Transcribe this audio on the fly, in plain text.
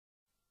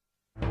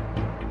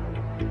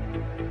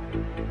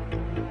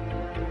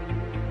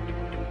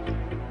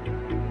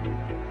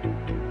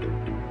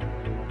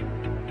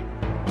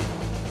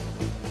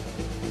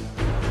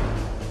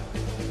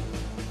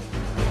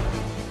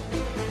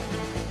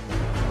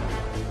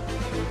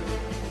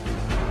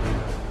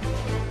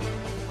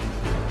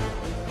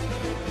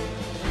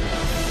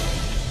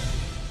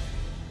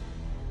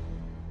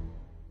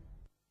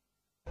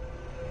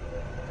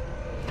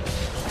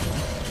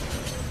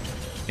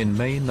In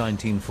May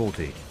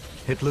 1940,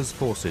 Hitler's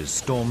forces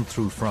stormed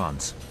through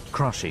France,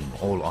 crushing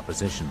all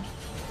opposition.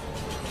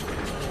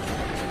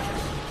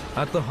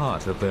 At the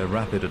heart of their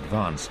rapid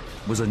advance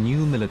was a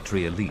new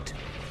military elite,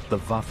 the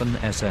Waffen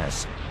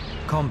SS,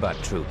 combat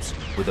troops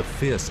with a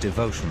fierce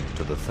devotion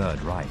to the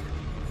Third Reich.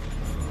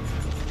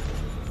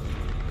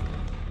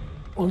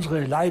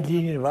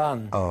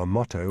 Our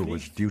motto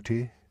was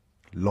duty,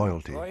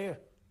 loyalty,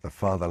 the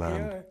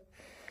fatherland,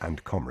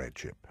 and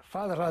comradeship.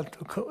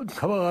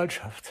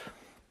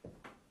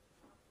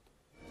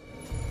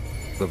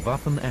 The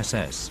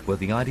Waffen-SS were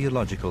the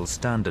ideological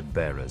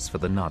standard-bearers for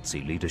the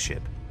Nazi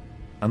leadership,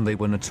 and they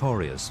were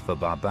notorious for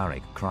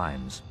barbaric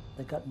crimes.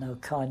 They got no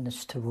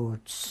kindness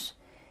towards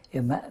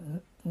a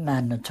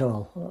man at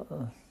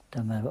all,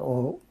 don't matter,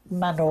 or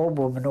man or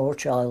woman or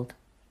child.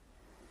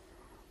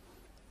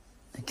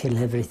 They kill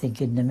everything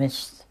in the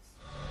mist.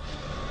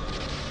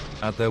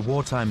 At their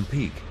wartime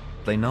peak,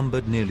 they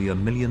numbered nearly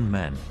 1 million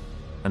men,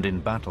 and in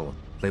battle,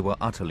 they were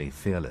utterly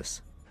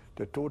fearless.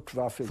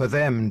 For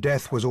them,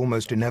 death was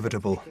almost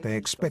inevitable. They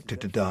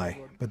expected to die,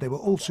 but they were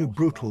also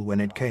brutal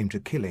when it came to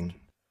killing.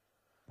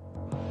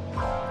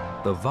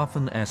 The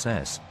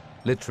Waffen-SS,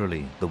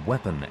 literally the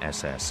Weapon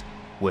SS,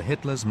 were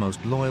Hitler's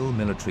most loyal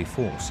military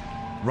force,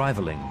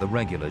 rivaling the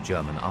regular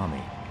German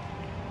army.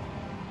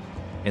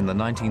 In the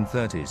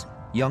 1930s,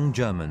 young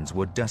Germans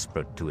were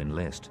desperate to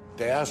enlist.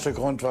 As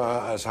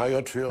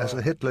As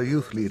a Hitler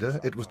youth leader,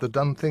 it was the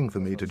done thing for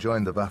me to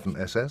join the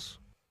Waffen-SS.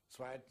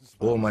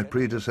 All my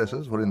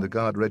predecessors were in the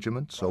Guard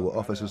regiments or were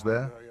officers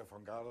there,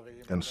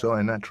 and so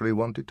I naturally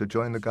wanted to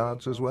join the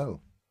Guards as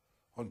well.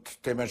 The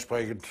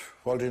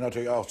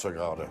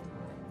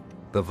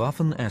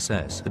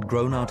Waffen-SS had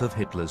grown out of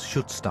Hitler's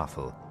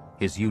Schutzstaffel,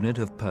 his unit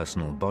of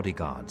personal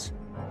bodyguards.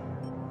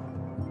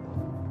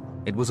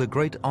 It was a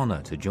great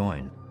honor to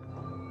join.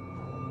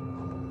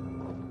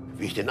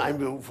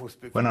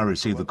 When I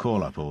received the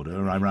call-up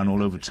order, I ran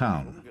all over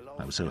town.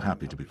 I was so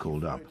happy to be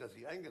called up.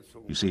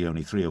 You see,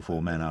 only 3 or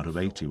 4 men out of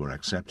 80 were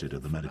accepted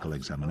at the medical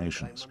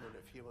examinations.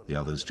 The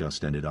others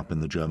just ended up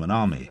in the German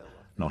army,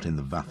 not in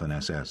the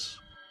Waffen-SS.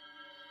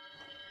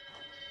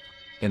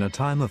 In a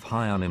time of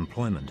high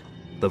unemployment,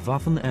 the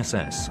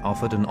Waffen-SS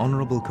offered an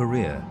honorable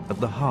career at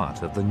the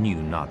heart of the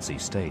new Nazi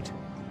state.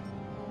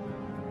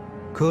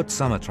 Kurt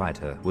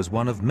Sammertreiter was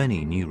one of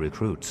many new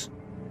recruits.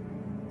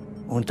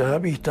 And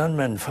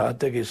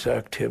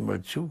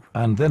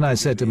then I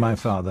said to my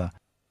father,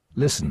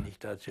 listen,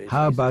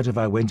 how about if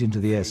I went into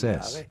the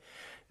SS?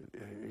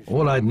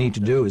 All I'd need to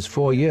do is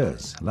 4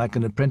 years, like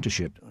an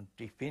apprenticeship,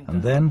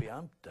 and then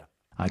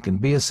I can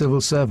be a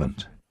civil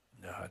servant.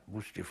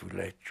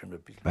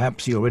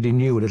 Perhaps he already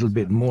knew a little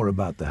bit more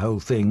about the whole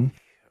thing,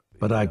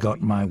 but I got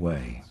my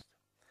way.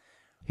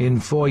 In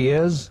 4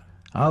 years,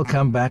 I'll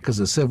come back as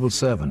a civil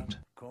servant.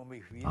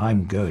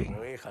 I'm going.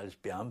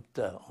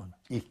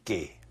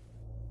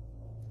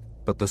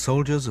 But the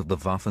soldiers of the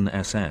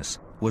Waffen-SS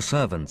were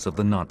servants of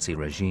the Nazi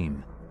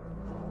regime.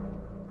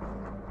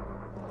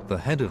 The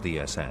head of the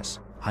SS,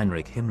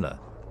 Heinrich Himmler,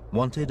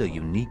 wanted a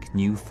unique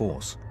new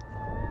force,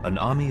 an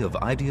army of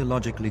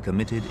ideologically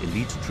committed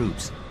elite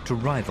troops to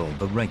rival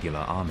the regular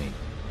army.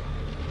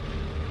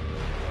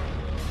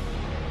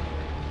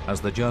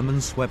 As the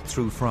Germans swept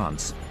through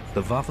France,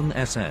 the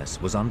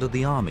Waffen-SS was under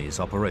the army's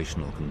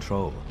operational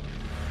control.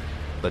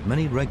 But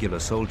many regular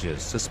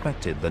soldiers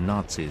suspected the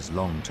Nazis'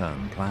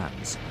 long-term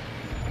plans.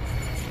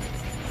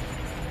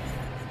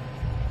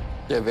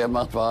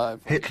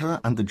 Hitler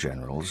and the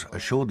generals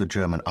assured the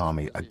German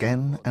army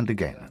again and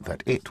again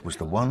that it was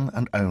the one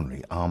and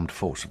only armed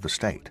force of the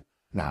state.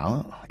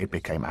 Now, it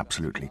became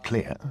absolutely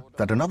clear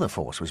that another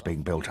force was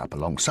being built up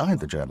alongside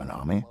the German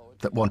army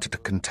that wanted to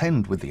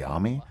contend with the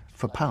army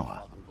for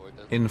power.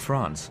 In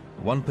France,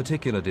 one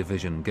particular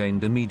division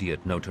gained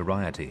immediate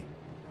notoriety,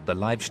 the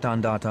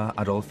Leibstandarte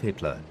Adolf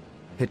Hitler,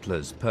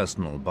 Hitler's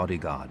personal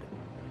bodyguard.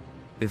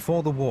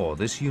 Before the war,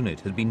 this unit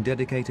had been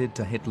dedicated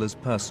to Hitler's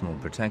personal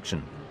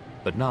protection,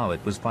 but now it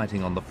was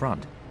fighting on the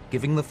front,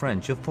 giving the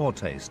French a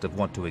foretaste of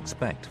what to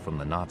expect from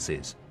the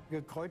Nazis.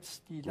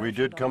 We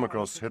did come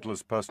across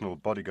Hitler's personal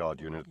bodyguard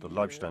unit, the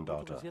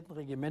Leibstandarte.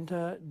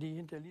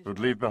 It would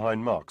leave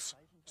behind marks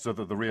so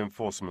that the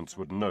reinforcements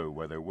would know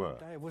where they were.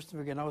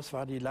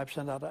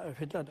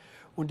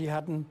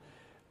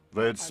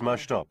 They had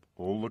smashed up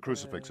all the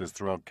crucifixes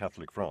throughout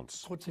Catholic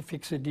France.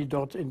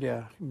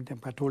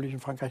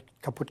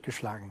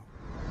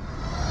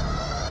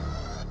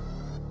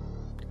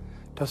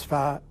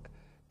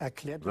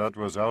 That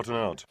was out and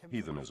out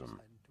heathenism,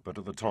 but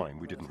at the time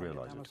we didn't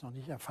realize it.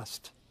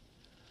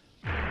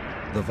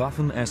 The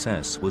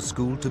Waffen-SS was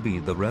schooled to be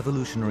the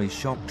revolutionary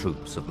shock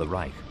troops of the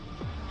Reich.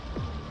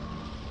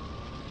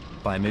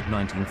 By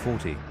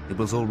mid-1940, it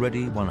was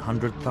already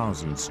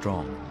 100,000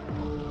 strong.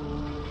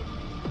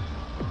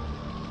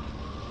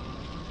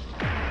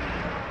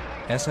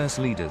 SS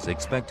leaders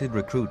expected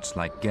recruits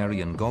like Gary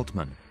and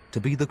Goltman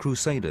to be the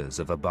crusaders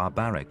of a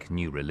barbaric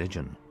new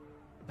religion.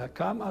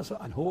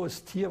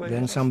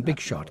 Then some big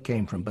shot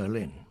came from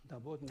Berlin,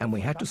 and we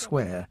had to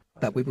swear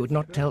that we would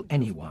not tell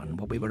anyone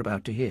what we were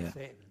about to hear.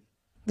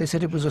 They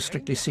said it was a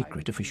strictly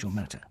secret official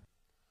matter.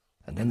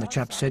 And then the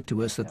chap said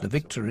to us that the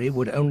victory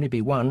would only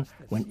be won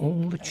when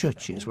all the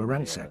churches were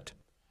ransacked.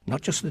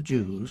 Not just the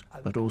Jews,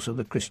 but also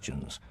the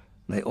Christians.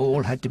 They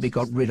all had to be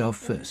got rid of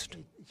first.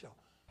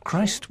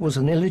 Christ was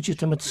an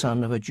illegitimate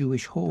son of a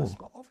Jewish whore.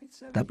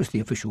 That was the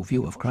official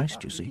view of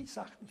Christ, you see.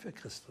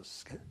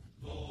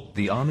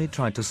 The army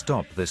tried to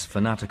stop this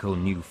fanatical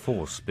new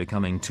force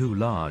becoming too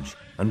large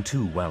and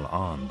too well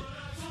armed.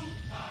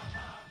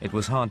 It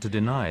was hard to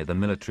deny the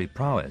military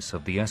prowess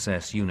of the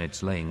SS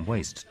units laying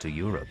waste to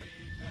Europe.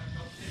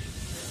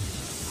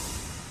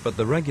 But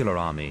the regular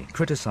army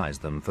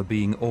criticized them for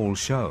being all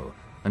show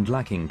and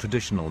lacking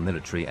traditional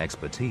military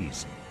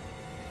expertise.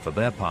 For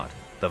their part,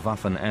 the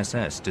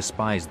Waffen-SS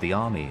despised the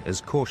army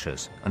as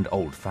cautious and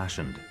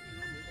old-fashioned.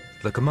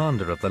 The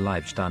commander of the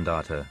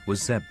Leibstandarte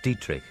was Sepp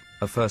Dietrich,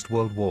 a First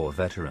World War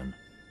veteran.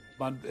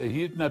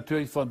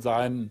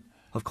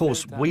 Of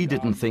course, we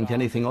didn't think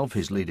anything of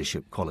his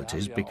leadership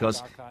qualities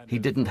because he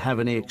didn't have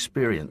any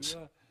experience.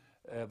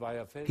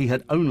 He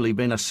had only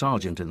been a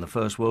sergeant in the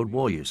First World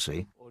War, you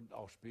see.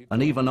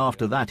 And even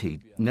after that, he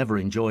never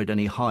enjoyed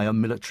any higher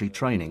military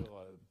training.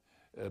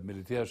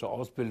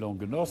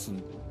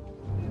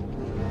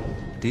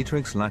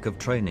 Dietrich's lack of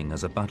training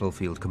as a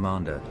battlefield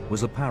commander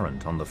was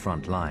apparent on the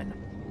front line.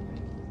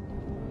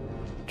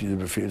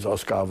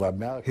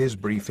 His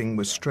briefing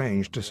was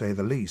strange, to say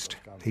the least.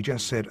 He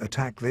just said,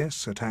 attack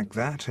this, attack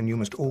that, and you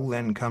must all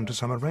then come to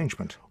some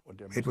arrangement.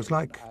 It was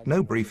like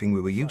no briefing we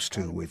were used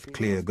to, with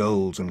clear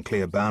goals and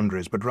clear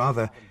boundaries, but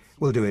rather,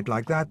 we'll do it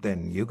like that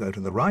then. You go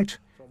to the right,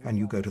 and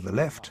you go to the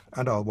left,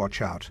 and I'll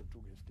watch out,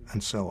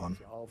 and so on.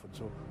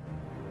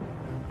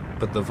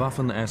 But the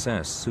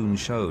Waffen-SS soon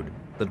showed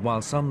that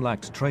while some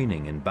lacked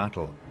training in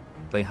battle,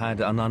 they had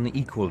an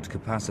unequaled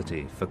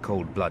capacity for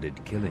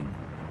cold-blooded killing.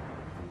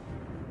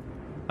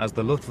 As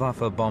the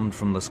Luftwaffe bombed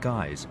from the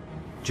skies,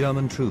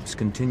 German troops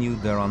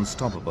continued their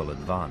unstoppable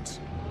advance.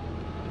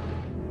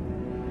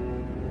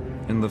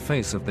 In the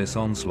face of this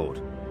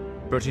onslaught,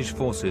 British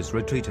forces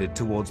retreated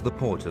towards the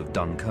port of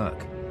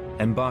Dunkirk,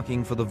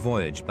 embarking for the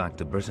voyage back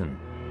to Britain.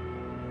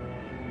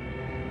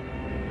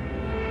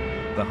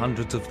 The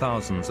hundreds of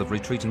thousands of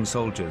retreating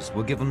soldiers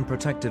were given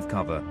protective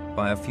cover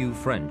by a few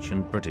French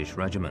and British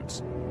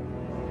regiments.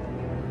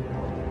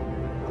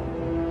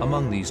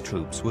 Among these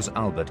troops was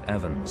Albert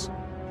Evans,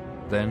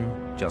 then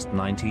just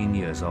 19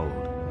 years old.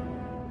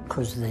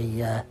 Because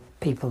the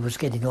people was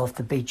getting off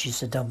the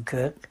beaches of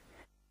Dunkirk,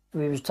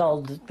 we was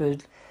told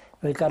that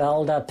we got to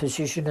hold our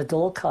position at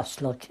all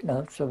costs, like, you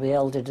know, so we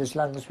held it as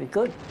long as we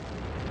could.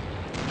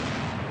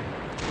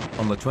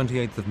 On the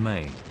 28th of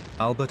May,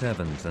 Albert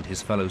Evans and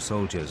his fellow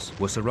soldiers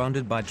were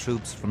surrounded by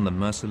troops from the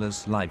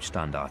merciless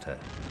Leibstandarte.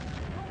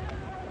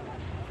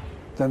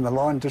 Then the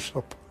line just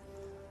up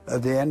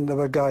at the end of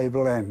a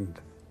gable end,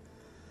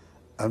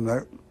 and they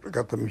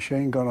got the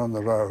machine gun on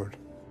the road.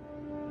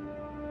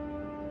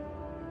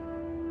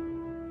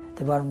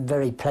 They weren't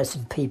very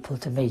pleasant people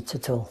to meet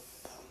at all,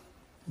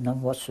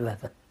 none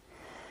whatsoever.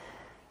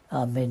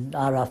 I mean,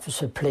 our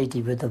officer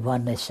pleaded with the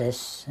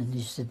 1SS, and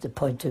he said, the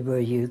point of where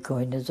you're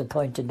going is a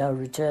point of no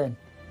return.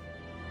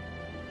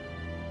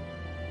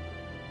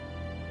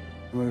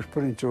 We was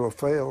put into a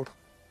field,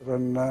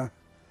 and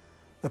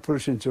they put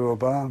us into a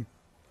barn,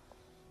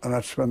 and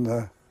that's when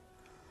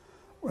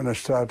they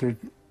started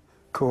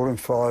calling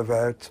 5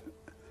 out.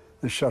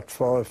 They shot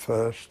 5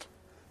 first,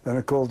 then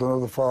they called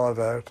another 5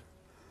 out,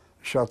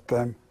 shot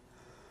them.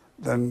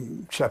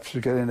 Then chaps were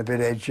getting a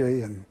bit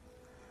edgy, and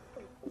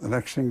the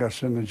next thing I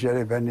seen the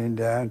Jerry bending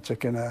down,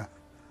 taking a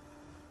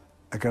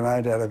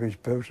grenade out of his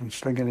boot and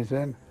slinging it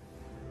in.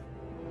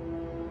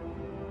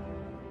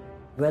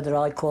 Whether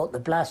I caught the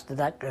blast of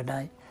that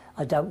grenade,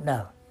 I don't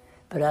know.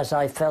 But as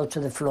I fell to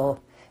the floor,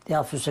 the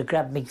officer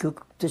grabbed me,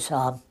 hooked this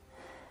arm,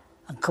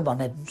 and come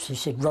on, Evans, he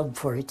said, run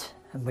for it.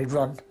 And we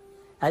run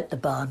out the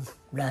barn,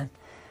 round.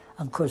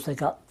 And of course they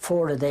got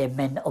 4 of their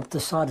men up the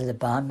side of the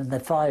barn and they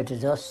fired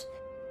at us.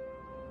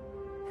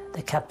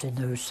 The captain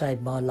who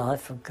saved my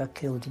life and got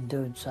killed in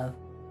doing so.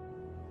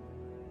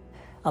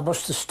 I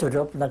must have stood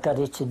up and I got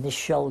hit in this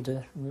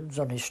shoulder. It was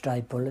only a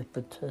stray bullet,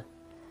 but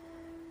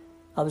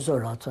I was all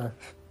right. I was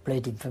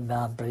bleeding from my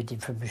arm, bleeding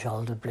from my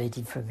shoulder,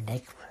 bleeding from my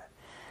neck.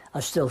 I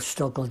still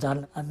struggled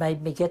on and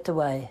made me get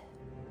away.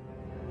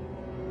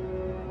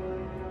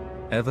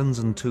 Evans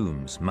and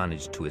Toombs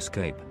managed to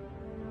escape,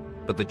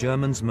 but the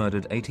Germans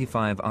murdered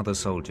 85 other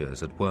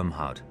soldiers at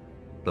Wormhout,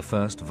 the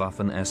first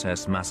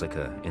Waffen-SS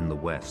massacre in the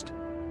West.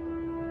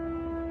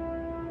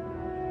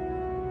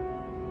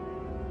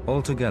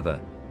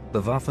 Altogether,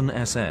 the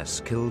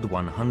Waffen-SS killed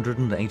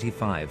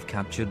 185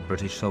 captured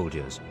British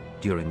soldiers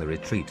during the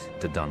retreat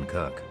to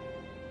Dunkirk.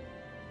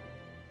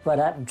 What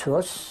happened to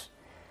us,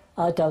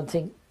 I don't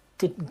think,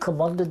 didn't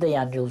come under the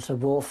annals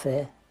of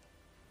warfare.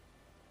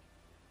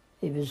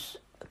 It was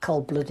a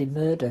cold-blooded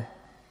murder.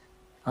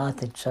 I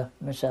think so,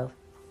 myself.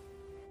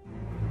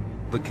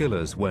 The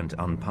killers went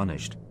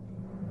unpunished.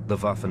 The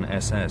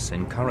Waffen-SS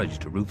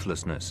encouraged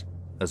ruthlessness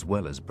as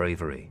well as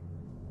bravery.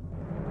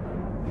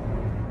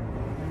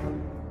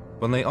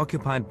 When they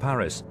occupied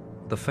Paris,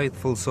 The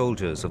faithful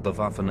soldiers of the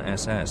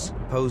Waffen-SS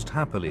posed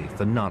happily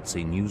for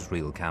Nazi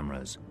newsreel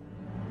cameras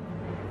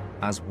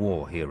as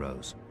war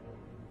heroes.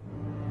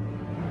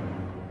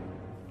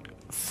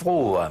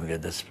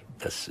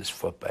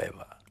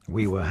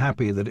 We were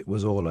happy that it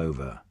was all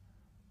over.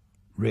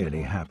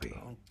 Really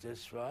happy.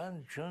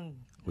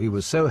 We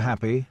were so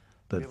happy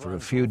that for a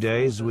few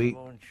days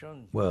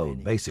well,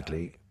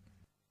 basically,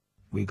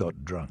 we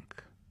got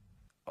drunk.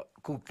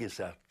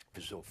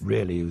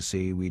 Really, you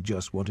see, we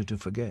just wanted to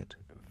forget.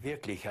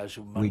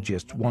 We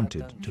just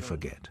wanted to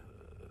forget.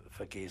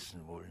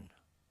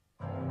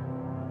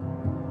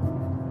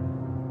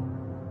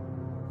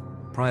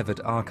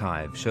 Private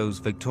archive shows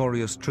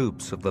victorious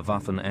troops of the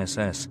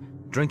Waffen-SS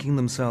drinking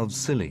themselves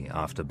silly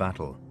after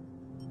battle.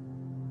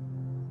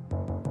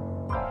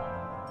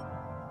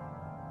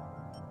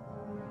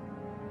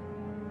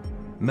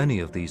 Many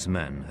of these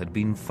men had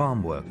been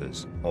farm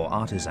workers or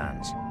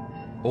artisans,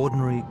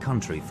 ordinary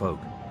country folk.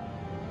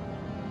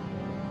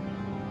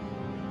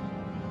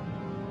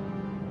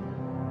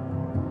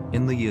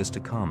 In the years to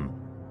come,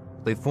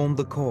 they formed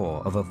the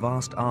core of a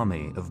vast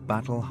army of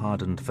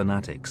battle-hardened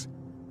fanatics,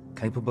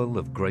 capable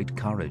of great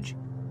courage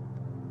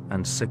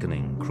and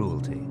sickening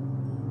cruelty.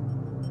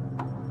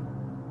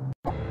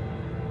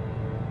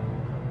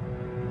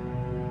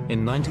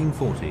 In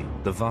 1940,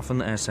 the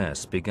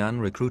Waffen-SS began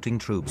recruiting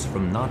troops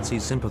from Nazi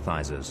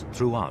sympathizers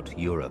throughout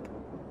Europe.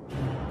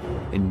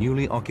 In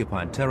newly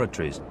occupied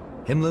territories,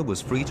 Himmler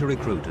was free to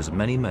recruit as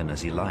many men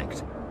as he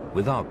liked,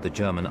 without the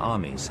German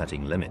army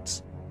setting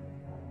limits.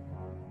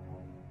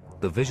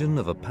 The vision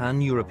of a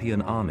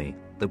pan-European army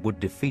that would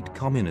defeat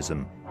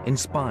communism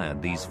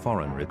inspired these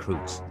foreign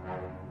recruits.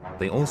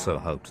 They also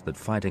hoped that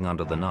fighting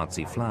under the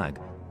Nazi flag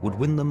would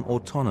win them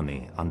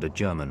autonomy under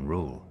German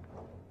rule.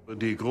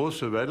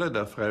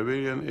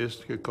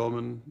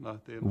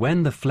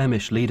 When the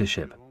Flemish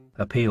leadership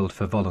appealed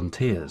for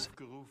volunteers,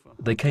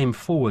 they came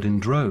forward in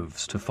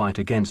droves to fight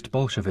against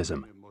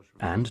Bolshevism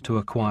and to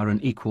acquire an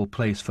equal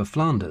place for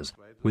Flanders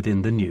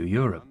within the new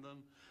Europe.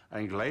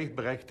 By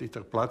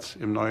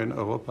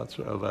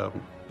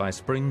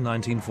spring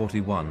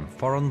 1941,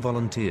 foreign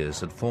volunteers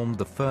had formed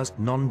the first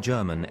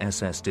non-German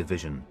SS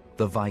division,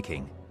 the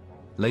Viking.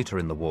 Later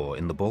in the war,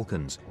 in the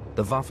Balkans,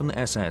 the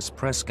Waffen-SS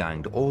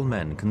press-ganged all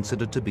men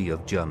considered to be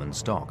of German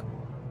stock.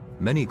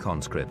 Many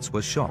conscripts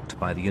were shocked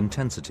by the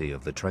intensity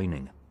of the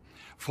training.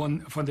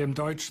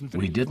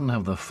 We didn't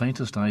have the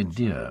faintest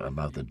idea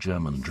about the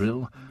German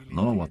drill,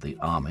 nor what the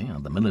army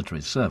and the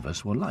military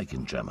service were like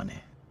in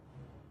Germany.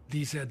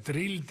 This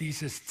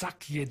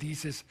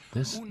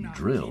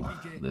drill,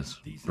 this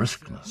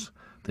briskness,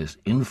 this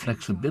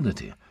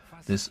inflexibility,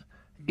 this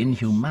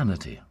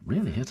inhumanity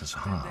really hit us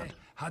hard.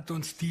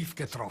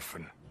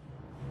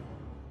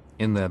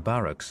 In their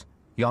barracks,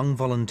 young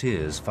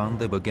volunteers found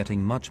they were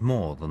getting much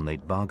more than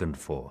they'd bargained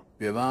for.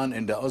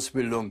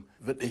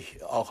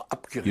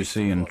 You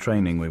see, in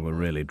training we were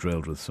really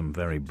drilled with some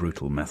very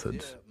brutal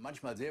methods.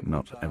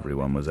 Not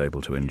everyone was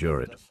able to endure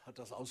it.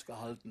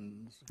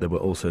 There were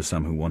also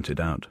some who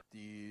wanted out.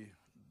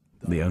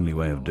 The only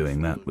way of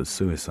doing that was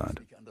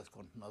suicide.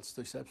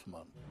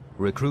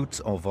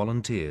 Recruits or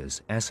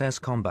volunteers, SS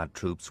combat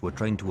troops were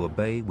trained to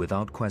obey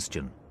without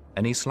question.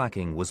 Any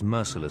slacking was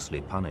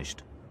mercilessly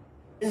punished.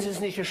 If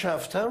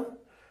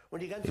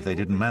they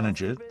didn't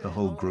manage it, the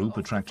whole group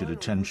attracted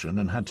attention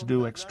and had to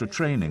do extra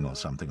training or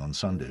something on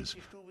Sundays.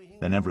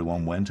 Then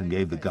everyone went and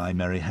gave the guy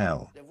merry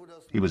hell.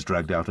 He was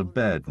dragged out of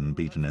bed and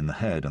beaten in the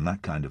head and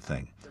that kind of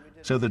thing,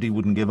 so that he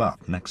wouldn't give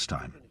up next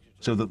time,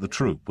 so that the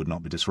troop would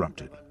not be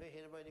disrupted.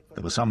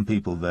 There were some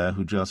people there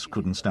who just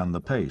couldn't stand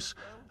the pace,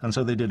 and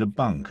so they did a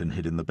bunk and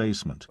hid in the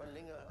basement.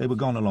 They were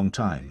gone a long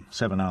time,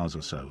 7 hours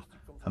or so,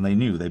 and they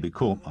knew they'd be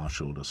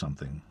court-martialed or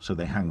something, so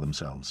they hanged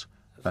themselves.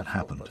 That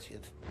happened.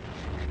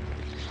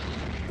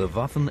 The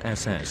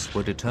Waffen-SS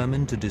were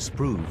determined to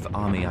disprove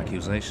army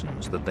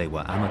accusations that they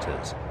were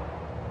amateurs.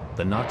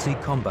 The Nazi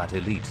combat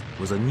elite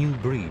was a new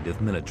breed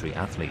of military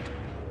athlete,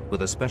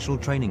 with a special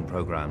training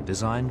program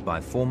designed by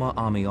former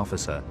army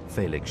officer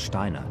Felix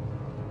Steiner.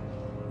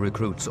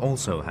 Recruits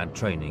also had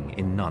training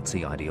in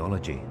Nazi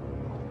ideology.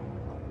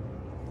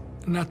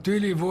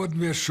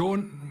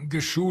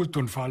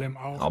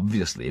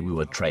 Obviously, we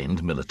were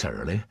trained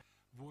militarily,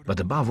 but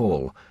above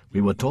all,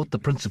 we were taught the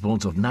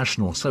principles of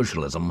National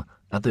Socialism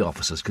at the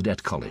Officers'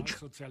 Cadet College.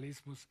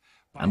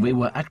 And we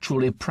were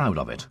actually proud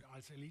of it.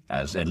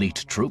 As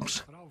elite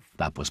troops,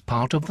 that was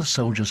part of the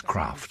soldier's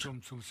craft.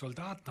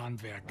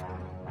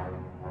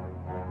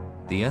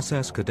 The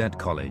SS Cadet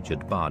College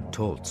at Bad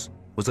Tolz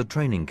was a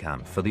training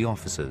camp for the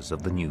officers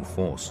of the new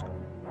force.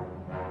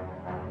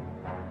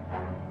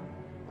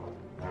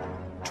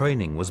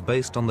 Training was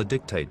based on the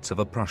dictates of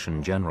a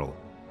Prussian general.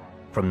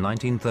 From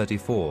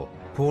 1934,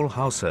 Paul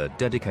Hauser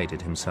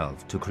dedicated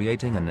himself to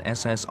creating an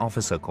SS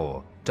officer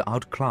corps to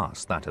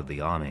outclass that of the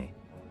army.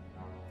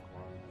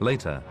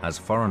 Later, as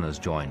foreigners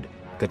joined,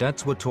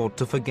 cadets were taught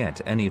to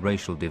forget any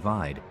racial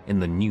divide in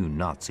the new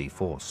Nazi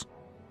force.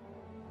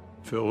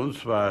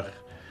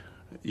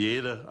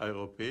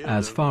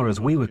 As far as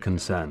we were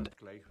concerned,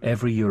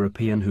 every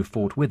European who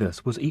fought with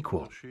us was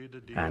equal,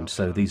 and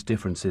so these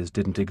differences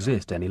didn't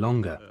exist any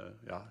longer.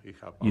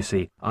 You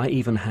see, I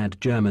even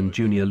had German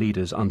junior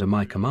leaders under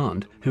my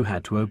command who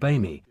had to obey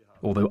me,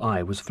 although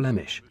I was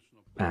Flemish,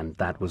 and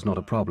that was not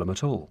a problem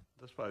at all.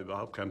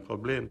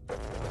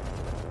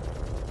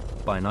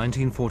 By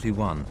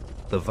 1941,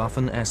 the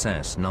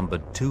Waffen-SS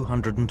numbered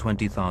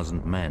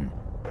 220,000 men.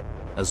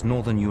 As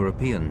Northern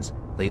Europeans,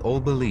 they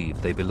all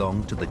believed they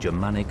belonged to the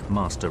Germanic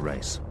master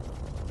race.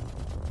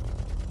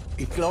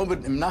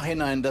 In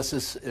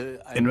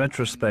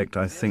retrospect,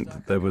 I think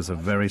that there was a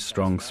very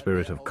strong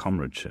spirit of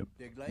comradeship,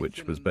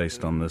 which was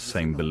based on the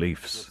same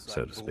beliefs,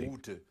 so to speak,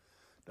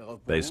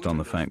 based on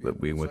the fact that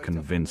we were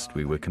convinced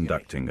we were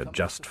conducting a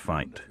just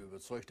fight,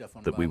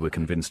 that we were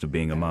convinced of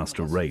being a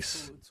master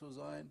race.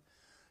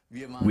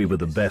 We were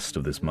the best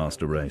of this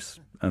master race,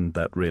 and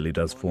that really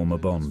does form a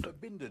bond.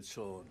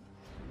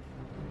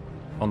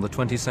 On the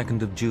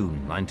 22nd of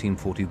June,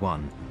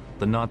 1941,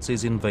 the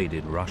Nazis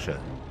invaded Russia.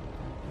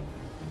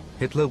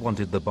 Hitler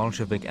wanted the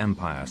Bolshevik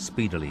Empire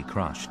speedily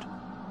crushed.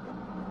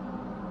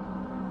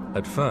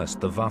 At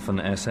first, the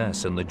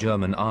Waffen-SS and the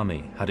German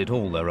army had it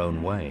all their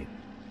own way.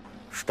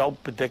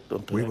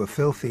 We were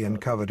filthy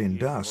and covered in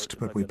dust,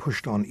 but we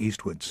pushed on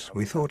eastwards.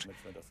 We thought,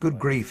 good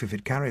grief, if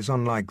it carries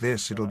on like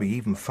this, it'll be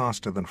even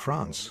faster than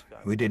France.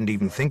 We didn't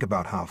even think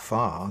about how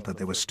far, that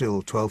there was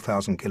still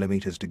 12,000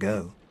 kilometers to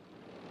go.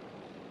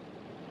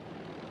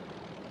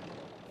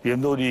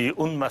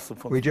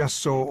 We just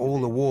saw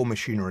all the war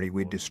machinery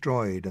we'd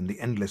destroyed and the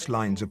endless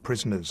lines of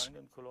prisoners.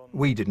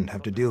 We didn't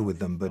have to deal with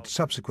them, but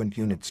subsequent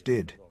units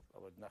did.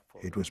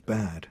 It was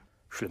bad.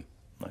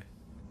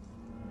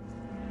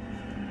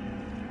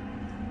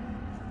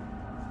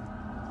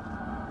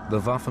 The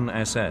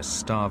Waffen-SS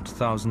starved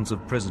thousands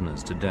of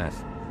prisoners to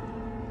death.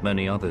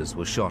 Many others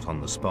were shot on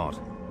the spot.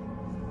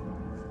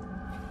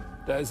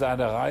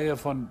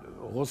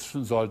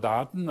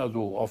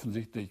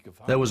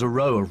 There was a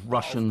row of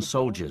Russian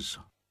soldiers,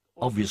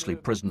 obviously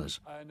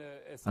prisoners,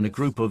 and a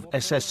group of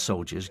SS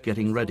soldiers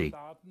getting ready,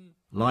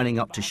 lining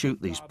up to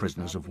shoot these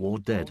prisoners of war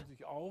dead.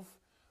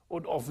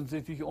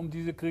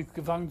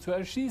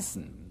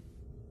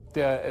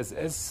 The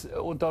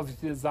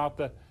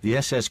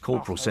SS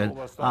corporal said,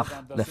 "Ach,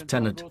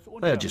 Lieutenant,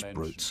 they're just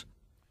brutes."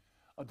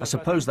 I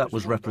suppose that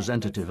was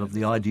representative of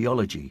the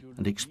ideology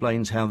and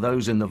explains how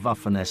those in the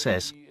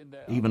Waffen-SS,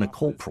 even a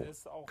corporal,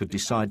 could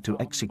decide to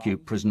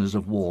execute prisoners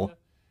of war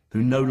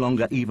who no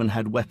longer even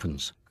had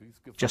weapons,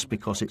 just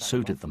because it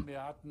suited them.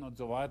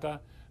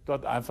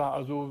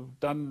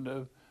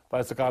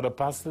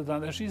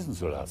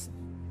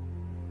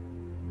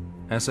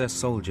 SS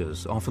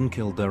soldiers often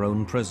killed their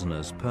own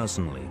prisoners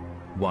personally,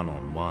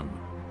 one-on-one.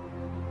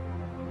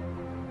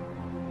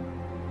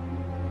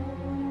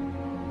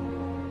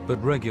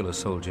 But regular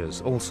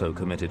soldiers also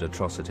committed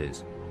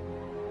atrocities.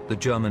 The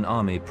German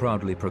army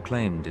proudly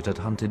proclaimed it had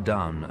hunted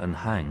down and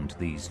hanged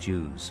these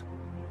Jews.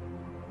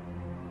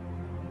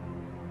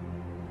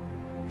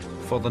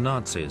 For the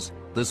Nazis,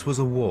 this was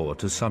a war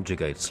to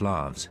subjugate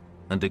Slavs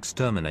and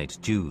exterminate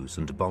Jews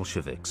and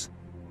Bolsheviks.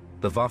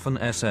 The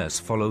Waffen-SS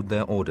followed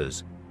their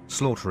orders,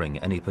 slaughtering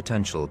any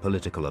potential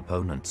political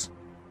opponents.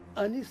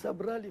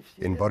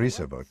 In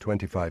Borisovo,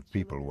 25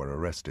 people were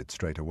arrested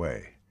straight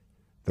away.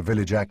 The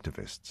village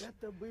activists.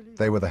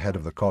 They were the head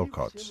of the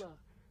Kolkots,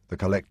 the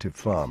collective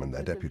farm and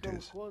their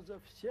deputies,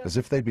 as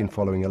if they'd been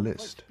following a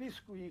list.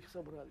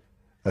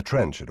 A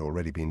trench had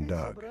already been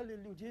dug.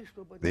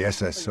 The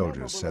SS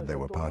soldiers said they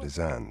were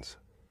partisans.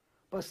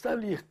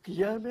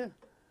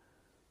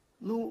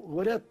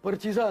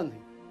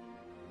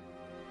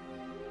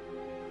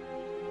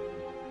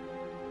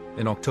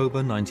 In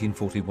October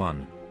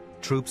 1941,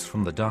 troops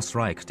from the Das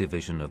Reich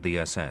division of the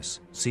SS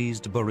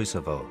seized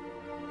Borisovo.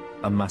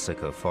 A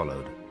massacre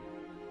followed.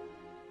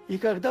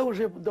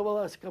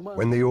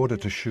 When the order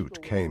to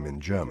shoot came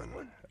in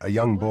German, a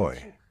young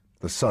boy,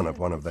 the son of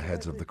one of the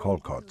heads of the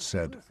Kolkots,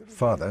 said,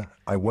 "Father,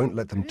 I won't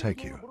let them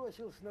take you."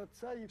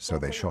 So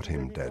they shot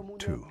him dead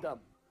too.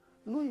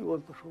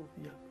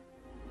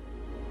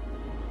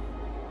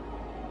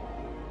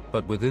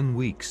 But within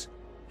weeks,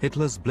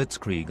 Hitler's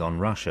blitzkrieg on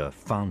Russia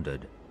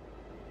foundered.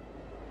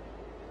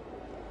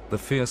 The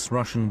fierce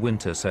Russian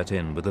winter set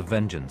in with a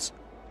vengeance,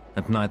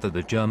 and neither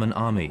the German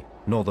army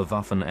nor the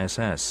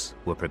Waffen-SS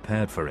were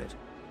prepared for it.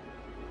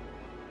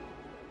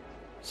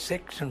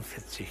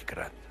 46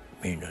 Grad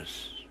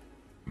minus.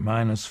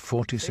 Minus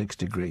 46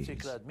 degrees.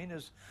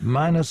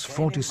 Minus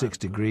 46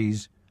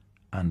 degrees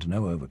and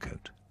no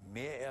overcoat.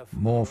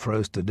 More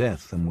froze to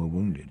death than were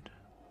wounded.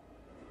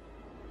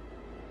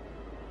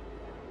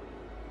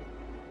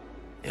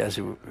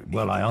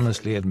 Well, I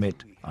honestly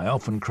admit, I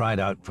often cried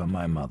out for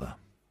my mother.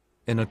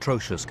 In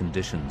atrocious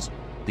conditions,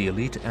 the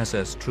elite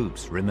SS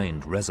troops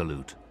remained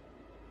resolute.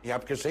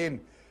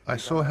 I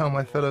saw how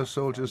my fellow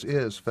soldiers'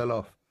 ears fell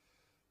off.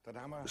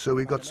 So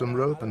we got some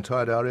rope and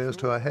tied our ears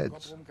to our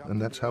heads,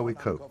 and that's how we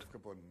coped.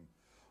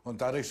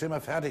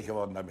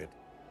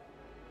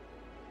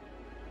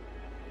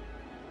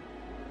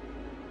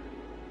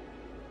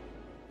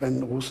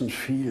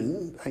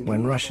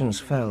 When Russians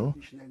fell,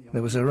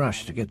 there was a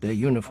rush to get their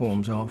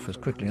uniforms off as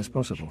quickly as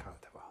possible,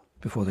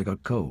 before they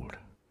got cold,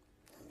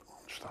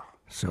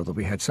 so that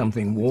we had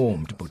something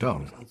warm to put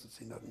on.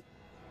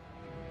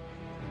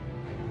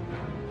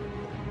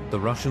 The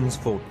Russians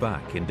fought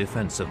back in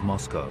defense of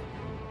Moscow.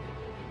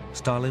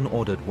 Stalin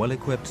ordered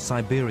well-equipped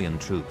Siberian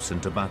troops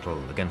into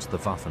battle against the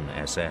Waffen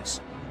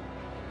SS.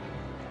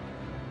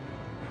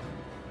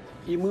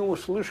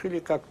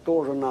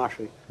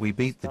 We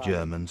beat the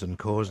Germans and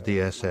caused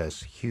the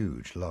SS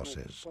huge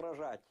losses.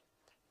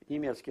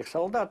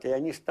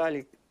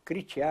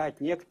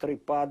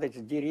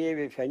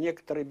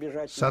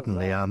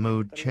 Suddenly our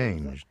mood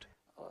changed.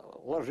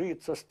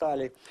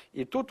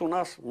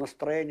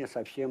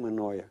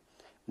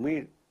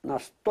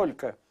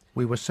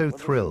 We were so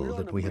thrilled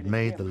that we had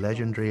made the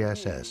legendary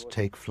SS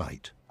take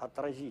flight.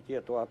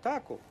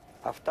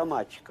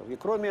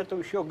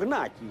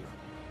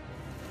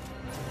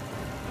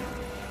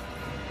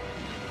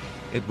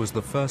 It was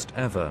the first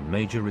ever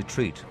major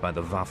retreat by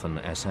the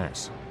Waffen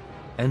SS,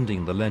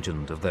 ending the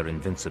legend of their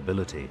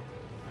invincibility.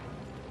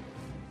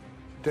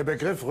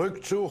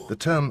 The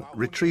term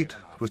retreat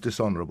was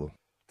dishonorable.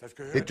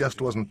 It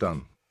just wasn't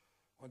done.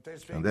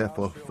 And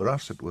therefore, for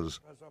us, it was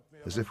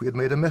as if we had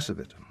made a mess of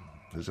it,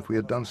 as if we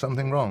had done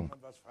something wrong.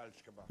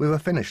 We were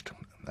finished,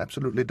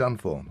 absolutely done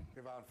for.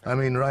 I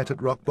mean, right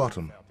at rock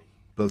bottom,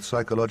 both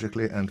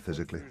psychologically and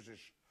physically.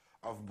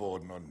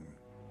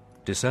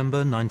 December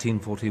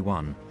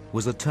 1941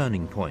 was a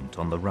turning point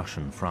on the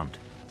Russian front.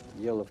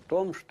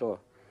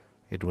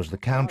 It was the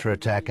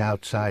counterattack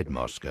outside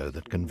Moscow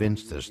that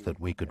convinced us that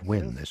we could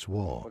win this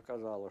war.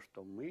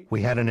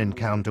 We had an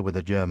encounter with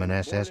a German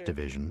SS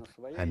division,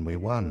 and we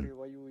won.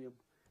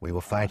 We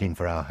were fighting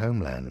for our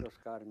homeland,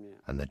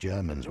 and the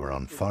Germans were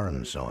on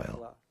foreign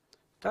soil.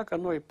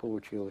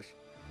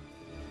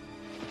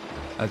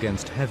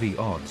 Against heavy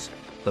odds,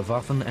 the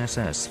Waffen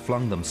SS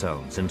flung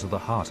themselves into the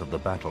heart of the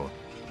battle,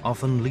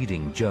 often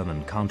leading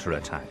German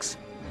counterattacks.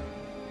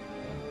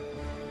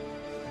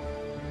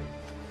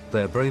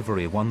 Their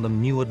bravery won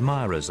them new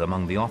admirers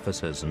among the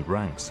officers and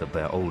ranks of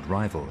their old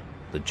rival,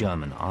 the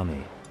German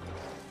army.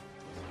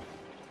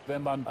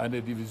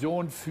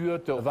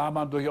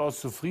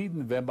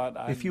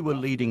 If you were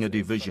leading a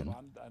division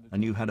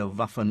and you had a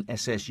Waffen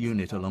SS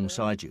unit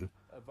alongside you,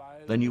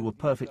 then you were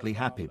perfectly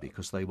happy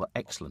because they were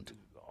excellent,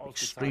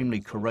 extremely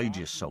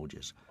courageous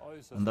soldiers,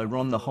 and they were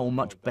on the whole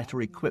much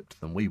better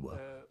equipped than we were.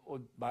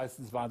 And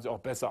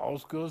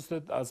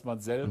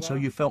so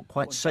you felt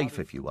quite safe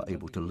if you were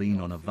able to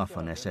lean on a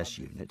Waffen SS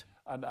unit.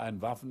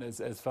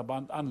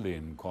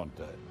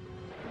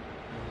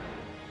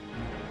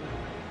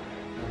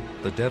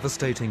 The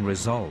devastating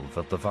resolve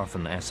of the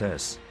Waffen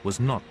SS was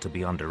not to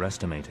be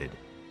underestimated.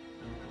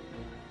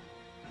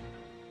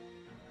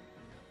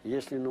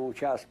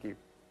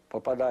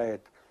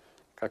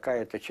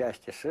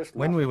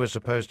 When we were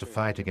supposed to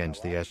fight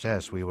against the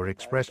SS, we were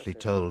expressly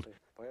told,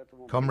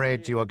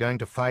 "Comrades, you are going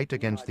to fight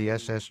against the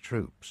SS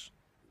troops.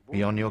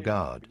 Be on your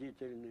guard.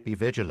 Be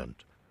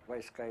vigilant."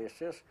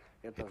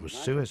 It was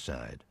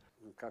suicide.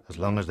 As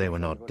long as they were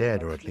not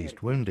dead or at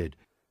least wounded,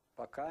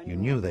 you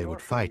knew they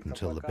would fight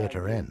until the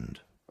bitter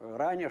end.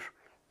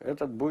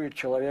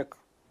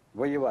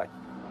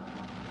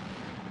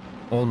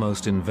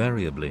 Almost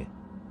invariably,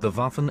 the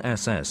Waffen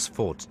SS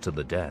fought to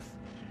the death.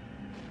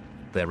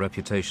 Their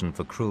reputation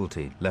for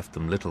cruelty left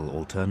them little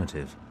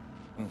alternative.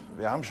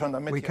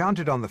 We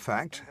counted on the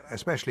fact,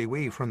 especially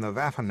we from the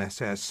Waffen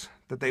SS,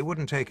 that they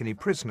wouldn't take any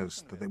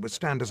prisoners, that they would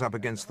stand us up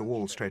against the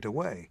wall straight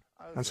away.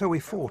 And so we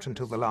fought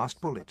until the last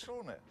bullet.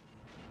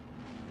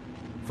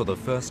 For the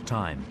first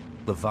time,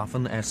 the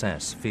Waffen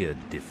SS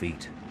feared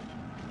defeat.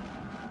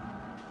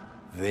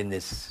 When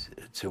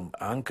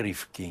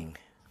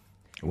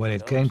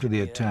it came to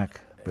the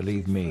attack,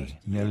 believe me,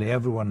 nearly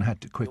everyone had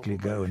to quickly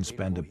go and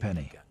spend a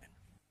penny.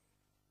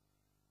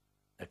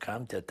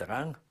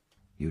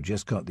 You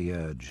just got the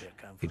urge.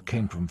 It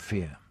came from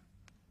fear.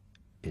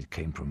 It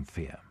came from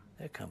fear.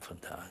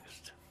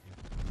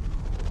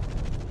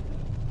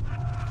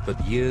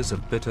 But years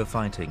of bitter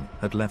fighting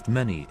had left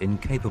many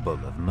incapable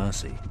of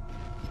mercy.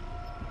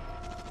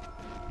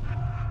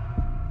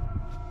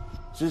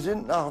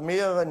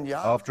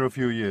 After a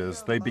few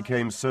years, they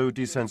became so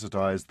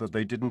desensitized that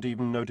they didn't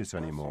even notice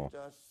anymore,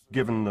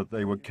 given that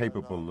they were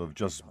capable of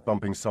just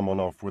bumping someone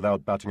off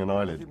without batting an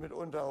eyelid.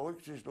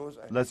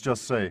 Let's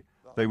just say,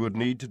 they would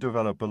need to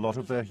develop a lot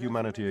of their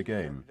humanity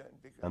again,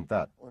 and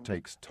that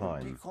takes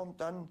time.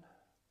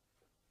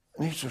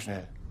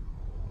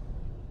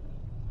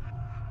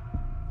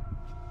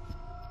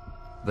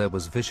 There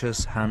was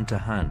vicious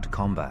hand-to-hand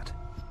combat.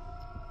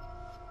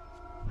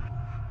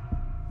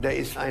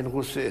 Then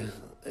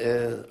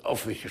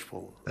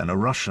a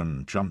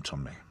Russian jumped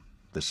on me,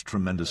 this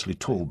tremendously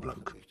tall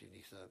bloke.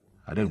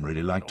 I don't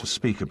really like to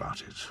speak about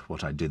it,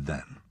 what I did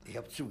then.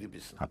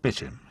 I bit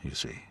him, you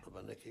see,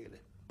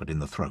 but in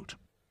the throat.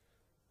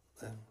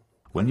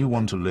 When you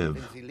want to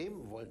live,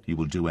 you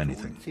will do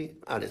anything.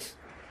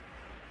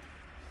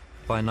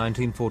 By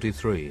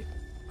 1943,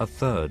 A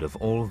third of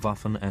all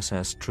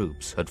Waffen-SS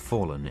troops had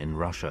fallen in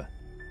Russia.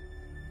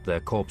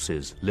 Their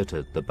corpses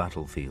littered the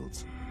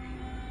battlefields.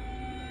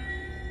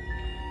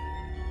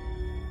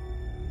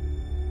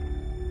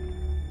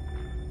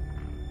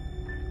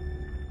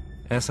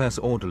 SS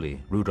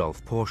orderly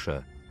Rudolf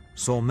Porsche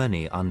saw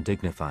many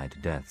undignified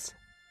deaths.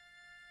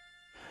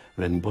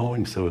 When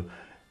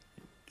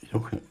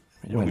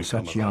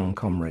such young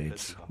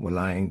comrades were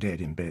lying dead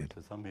in bed,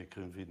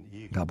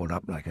 doubled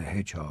up like a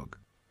hedgehog,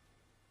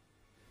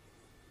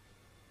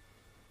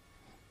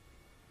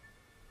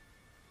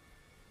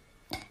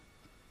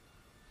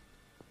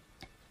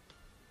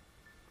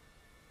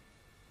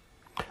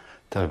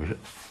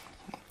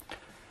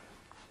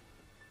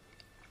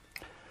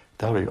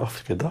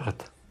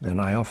 then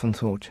I often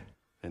thought,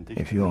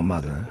 if your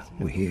mother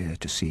were here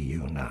to see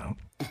you now.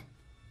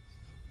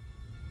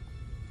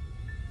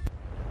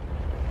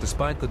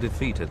 Despite the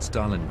defeat at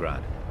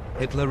Stalingrad,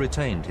 Hitler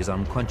retained his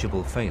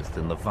unquenchable faith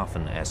in the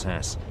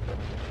Waffen-SS.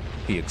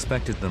 He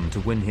expected them to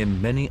win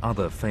him many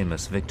other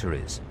famous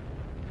victories.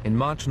 In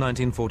March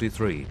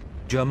 1943,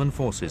 German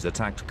forces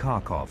attacked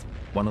Kharkov,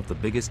 one of the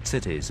biggest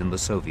cities in the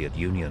Soviet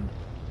Union.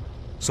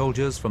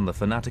 Soldiers from the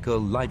fanatical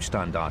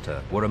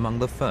Leibstandarte were among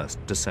the first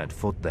to set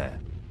foot there.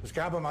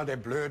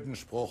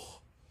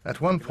 At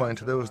one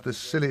point, there was this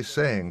silly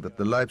saying that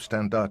the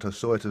Leibstandarte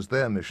saw it as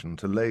their mission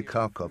to lay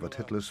Kharkov at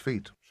Hitler's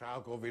feet.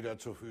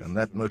 And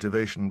that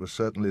motivation was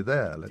certainly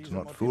there, let's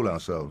not fool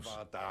ourselves.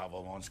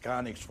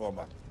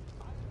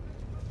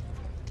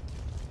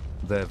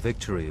 Their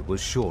victory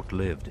was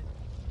short-lived.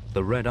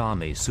 The Red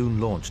Army soon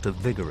launched a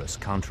vigorous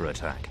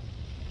counterattack.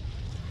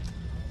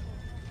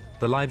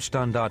 The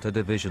Leibstandarte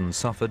division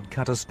suffered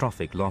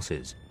catastrophic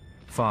losses,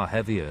 far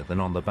heavier than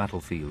on the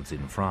battlefields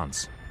in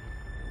France.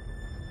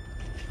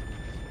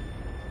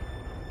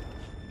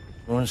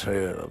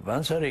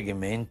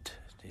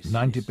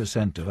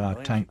 90% of our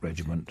tank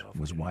regiment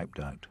was wiped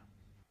out.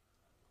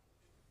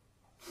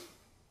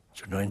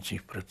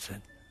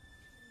 90%.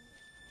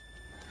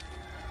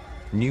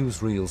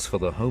 Newsreels for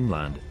the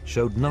homeland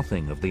showed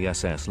nothing of the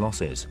SS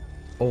losses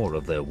or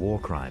of their war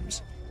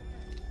crimes.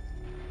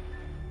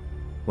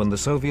 When the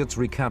Soviets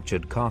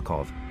recaptured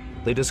Kharkov,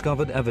 they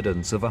discovered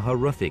evidence of a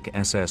horrific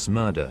SS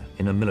murder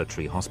in a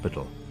military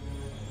hospital.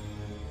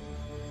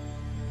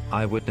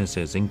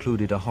 Eyewitnesses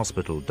included a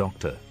hospital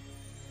doctor.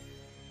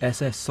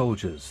 SS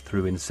soldiers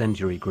threw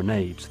incendiary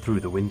grenades through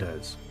the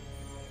windows.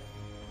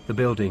 The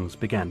buildings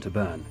began to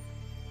burn,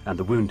 and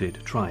the wounded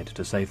tried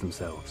to save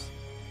themselves.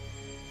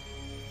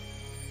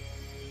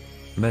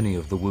 Many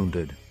of the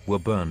wounded were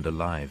burned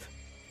alive.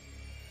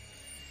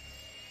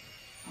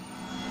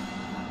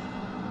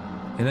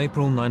 In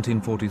April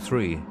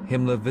 1943,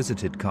 Himmler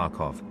visited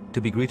Kharkov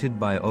to be greeted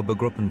by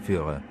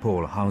Obergruppenführer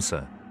Paul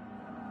Hauser.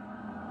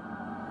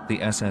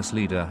 The SS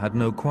leader had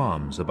no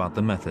qualms about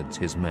the methods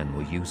his men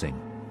were using.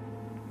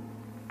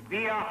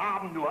 Wir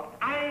haben nur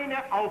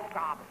eine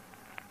Aufgabe,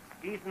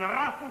 diesen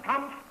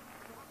Rassenkampf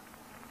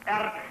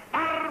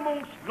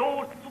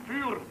erbarmungslos zu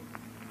führen.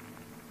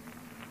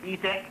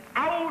 Diese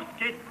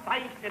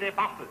ausgezeichnete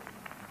Waffe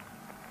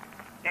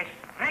des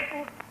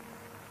Schreckens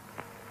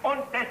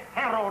und des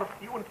Terrors,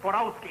 die uns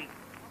vorausgehen,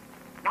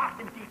 nach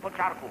dem Sieg von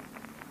Charkow,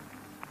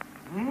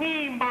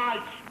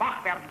 niemals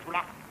schwach werden zu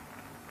lassen,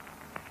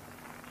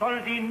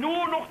 sondern sie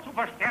nur noch zu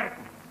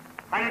verstärken.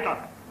 Weiter!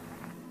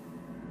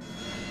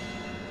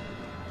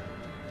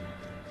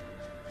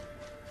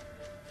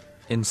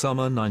 In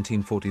summer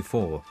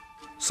 1944,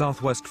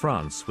 southwest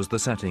France was the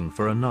setting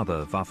for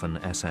another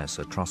Waffen-SS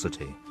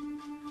atrocity.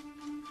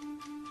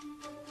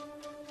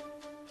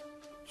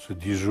 Ce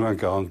 10 juin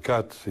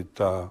 44,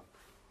 c'est un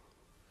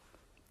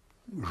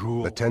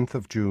jour. The 10th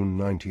of June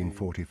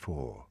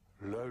 1944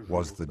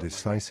 was the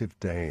decisive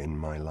day in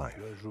my life.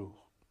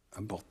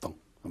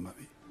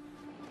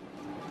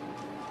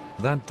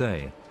 That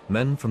day,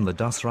 men from the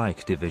Das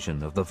Reich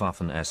division of the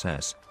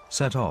Waffen-SS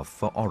set off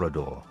for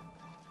Orador.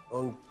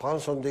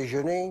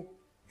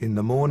 In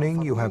the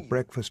morning you have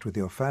breakfast with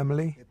your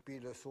family,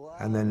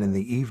 and then in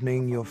the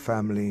evening your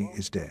family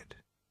is dead.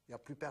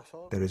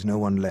 There is no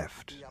one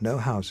left, no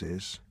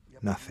houses,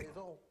 nothing.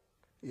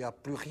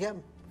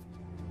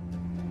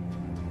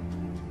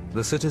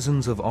 The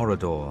citizens of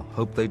Orador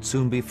hoped they'd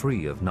soon be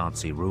free of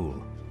Nazi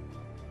rule.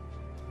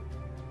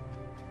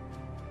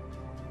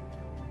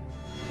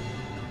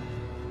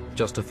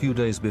 Just a few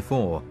days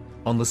before,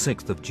 on the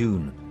 6th of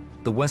June,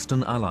 the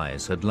Western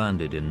Allies had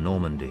landed in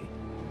Normandy.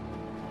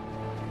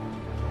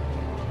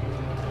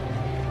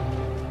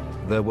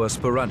 There were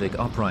sporadic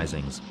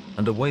uprisings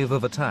and a wave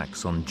of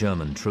attacks on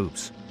German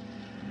troops.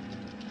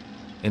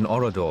 In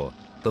Orador,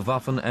 the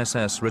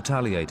Waffen-SS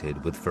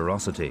retaliated with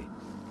ferocity.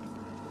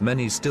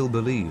 Many still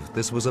believed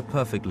this was a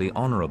perfectly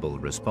honorable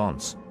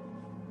response.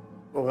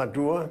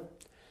 Orador?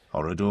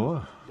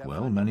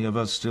 Well, many of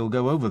us still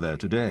go over there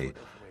today.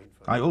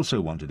 I also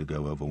wanted to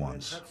go over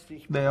once.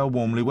 They are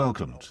warmly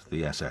welcomed,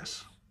 the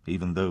SS,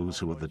 even those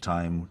who at the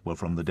time were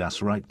from the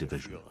Das Reich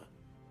division.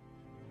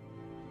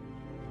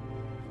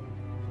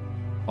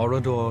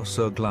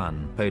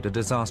 Orador-sur-Glane paid a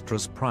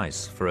disastrous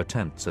price for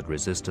attempts at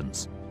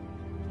resistance.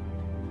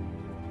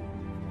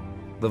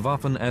 The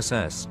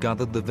Waffen-SS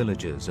gathered the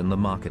villagers in the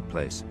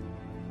marketplace.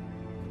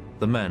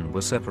 The men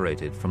were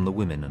separated from the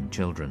women and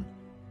children.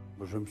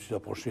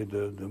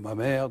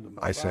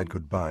 I said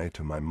goodbye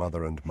to my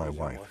mother and my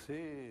wife.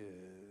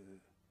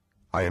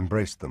 I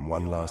embraced them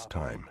one last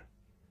time,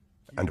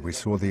 and we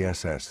saw the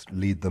SS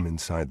lead them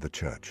inside the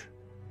church.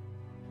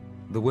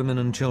 The women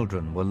and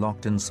children were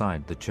locked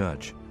inside the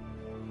church.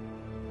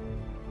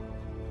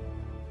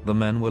 The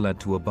men were led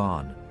to a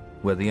barn,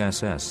 where the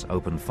SS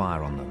opened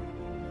fire on them.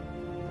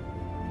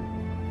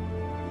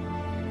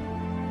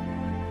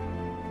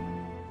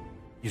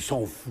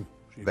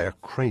 They're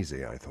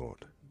crazy, I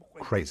thought.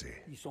 Crazy.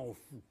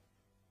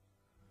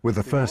 With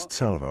the first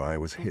salvo, I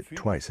was hit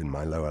twice in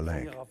my lower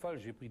leg.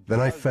 Then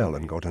I fell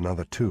and got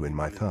another 2 in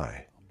my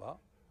thigh.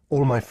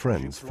 All my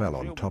friends fell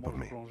on top of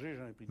me.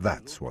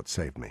 That's what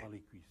saved me.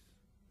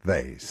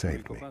 They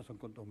saved me.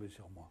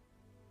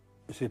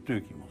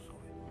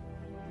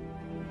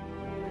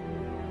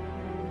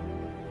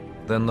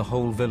 Then the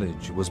whole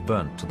village was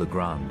burnt to the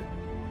ground.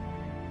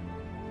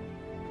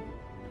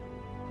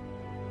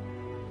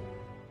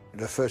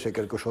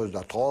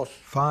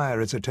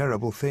 Fire is a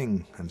terrible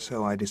thing, and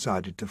so I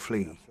decided to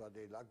flee.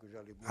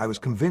 I was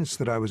convinced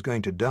that I was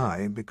going to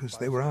die because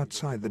they were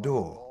outside the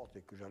door.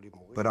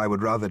 But I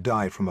would rather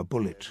die from a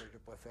bullet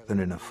than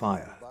in a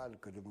fire.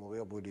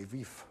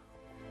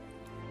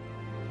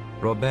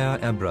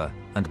 Robert Ebre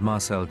and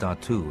Marcel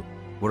Dartout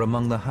were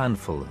among the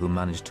handful who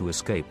managed to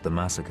escape the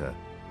massacre.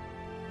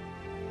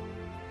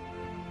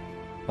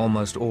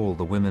 Almost all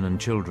the women and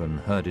children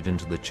herded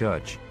into the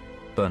church,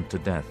 burnt to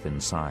death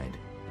inside.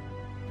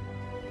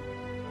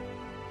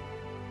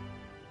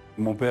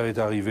 My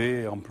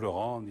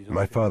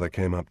father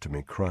came up to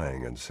me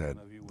crying and said,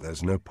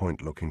 "There's no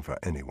point looking for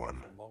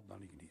anyone.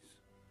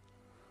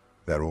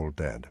 They're all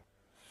dead."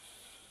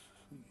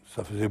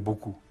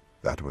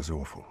 That was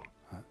awful.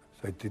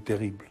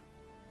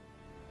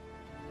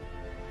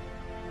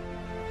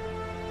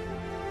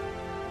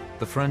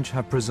 The French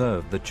have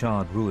preserved the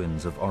charred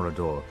ruins of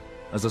Oradour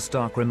as a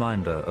stark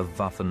reminder of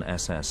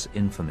Waffen-SS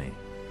infamy.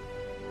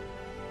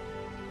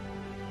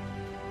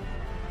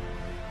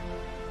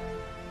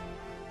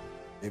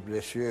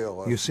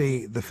 You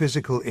see, the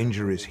physical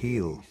injuries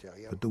heal,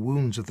 but the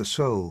wounds of the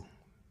soul,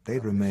 they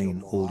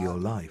remain all your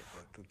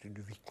life.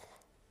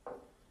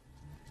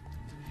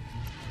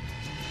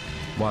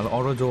 While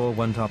Oradour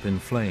went up in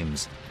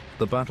flames,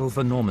 the battle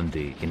for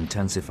Normandy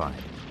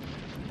intensified.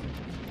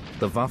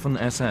 The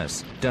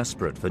Waffen-SS,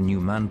 desperate for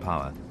new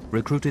manpower,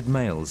 recruited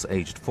males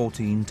aged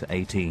 14 to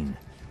 18.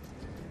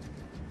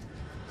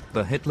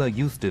 The Hitler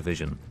Youth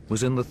Division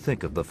was in the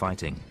thick of the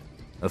fighting.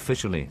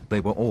 Officially,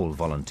 they were all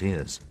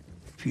volunteers.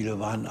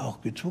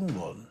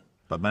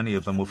 But many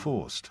of them were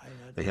forced.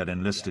 They had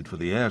enlisted for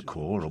the Air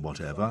Corps or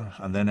whatever,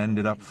 and then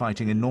ended up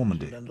fighting in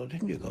Normandy.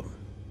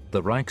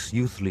 The Reich's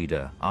youth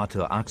leader,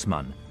 Arthur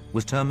Axmann,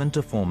 was determined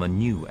to form a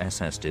new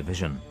SS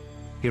division.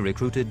 He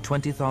recruited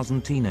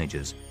 20,000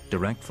 teenagers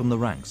direct from the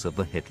ranks of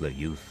the Hitler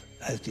Youth.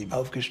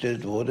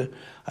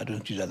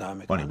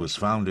 When it was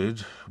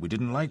founded, we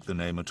didn't like the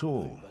name at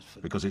all,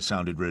 because it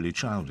sounded really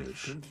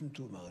childish.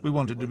 We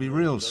wanted to be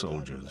real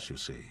soldiers, you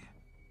see.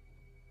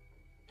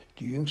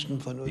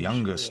 The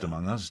youngest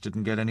among us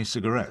didn't get any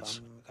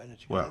cigarettes.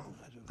 Well,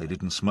 they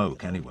didn't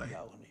smoke anyway.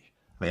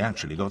 They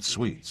actually got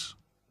sweets.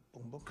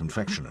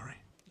 Confectionery.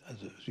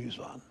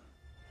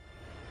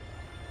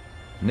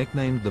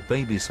 Nicknamed the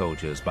baby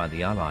soldiers by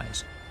the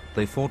Allies,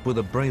 they fought with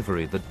a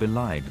bravery that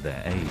belied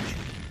their age.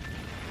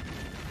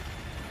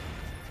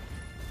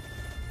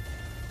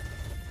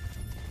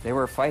 They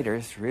were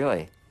fighters,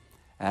 really.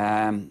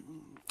 A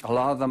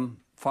lot of them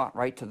fought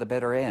right to the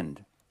bitter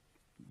end.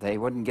 They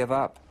wouldn't give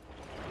up.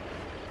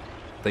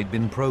 They'd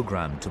been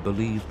programmed to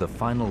believe the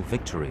final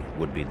victory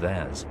would be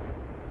theirs.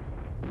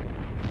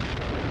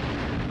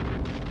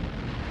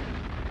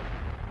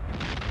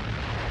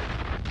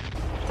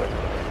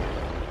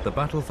 The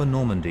battle for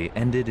Normandy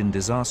ended in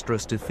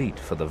disastrous defeat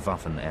for the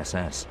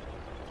Waffen-SS.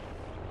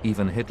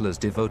 Even Hitler's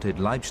devoted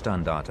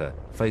Leibstandarte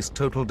faced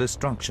total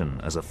destruction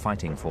as a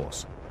fighting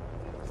force.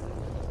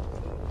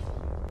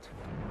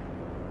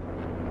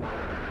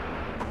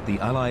 The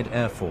Allied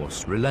Air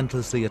Force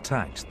relentlessly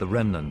attacked the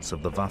remnants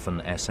of the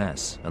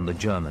Waffen-SS and the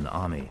German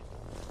army.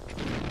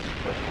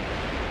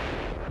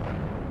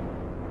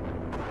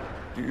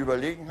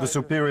 The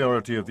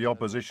superiority of the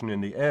opposition in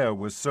the air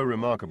was so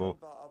remarkable,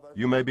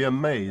 you may be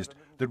amazed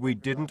that we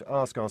didn't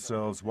ask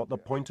ourselves what the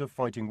point of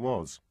fighting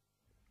was.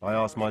 I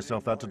asked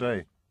myself that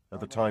today.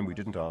 At the time, we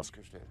didn't ask.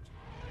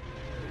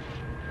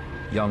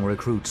 Young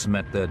recruits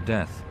met their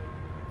death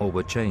or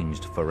were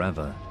changed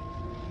forever.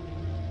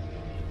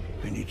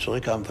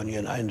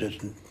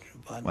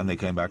 When they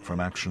came back from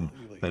action,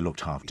 they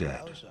looked half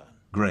dead,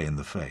 grey in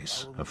the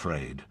face,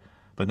 afraid,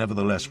 but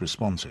nevertheless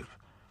responsive.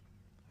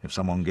 If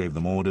someone gave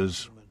them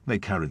orders, they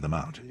carried them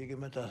out.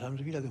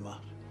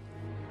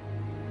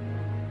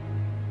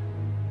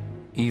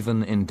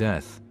 Even in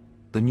death,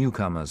 the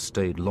newcomers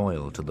stayed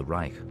loyal to the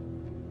Reich.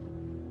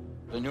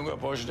 A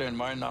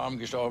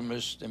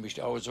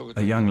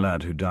young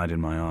lad who died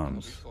in my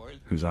arms,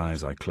 whose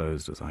eyes I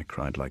closed as I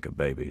cried like a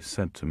baby,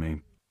 said to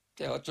me,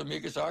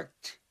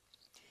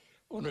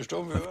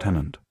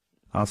 "Lieutenant,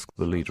 ask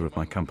the leader of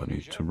my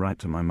company to write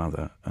to my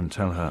mother and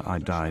tell her I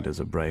died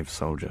as a brave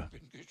soldier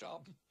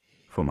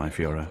for my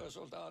Führer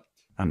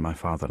and my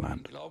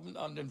fatherland."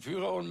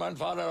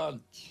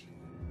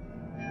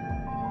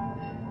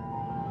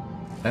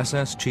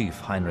 SS chief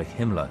Heinrich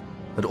Himmler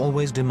had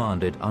always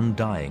demanded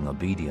undying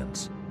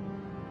obedience.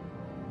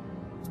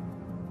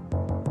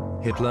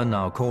 Hitler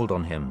now called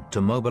on him to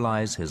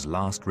mobilize his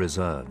last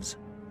reserves.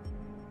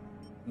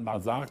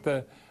 It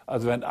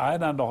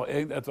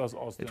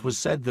was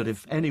said that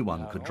if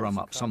anyone could drum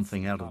up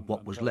something out of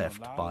what was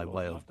left by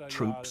way of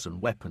troops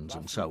and weapons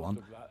and so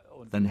on,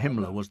 then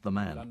Himmler was the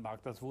man.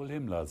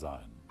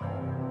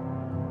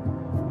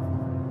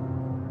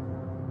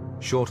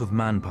 Short of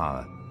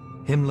manpower,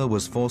 Himmler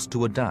was forced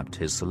to adapt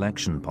his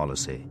selection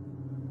policy.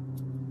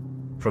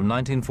 From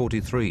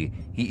 1943,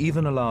 he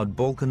even allowed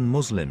Balkan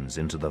Muslims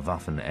into the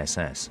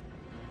Waffen-SS.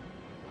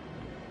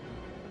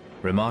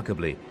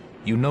 Remarkably,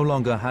 you no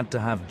longer had to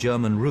have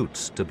German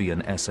roots to be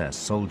an SS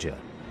soldier.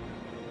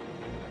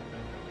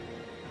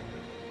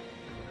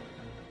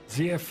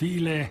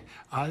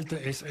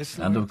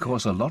 And of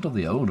course, a lot of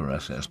the older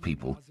SS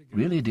people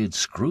really did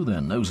screw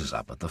their noses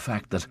up at the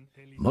fact that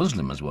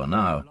Muslims were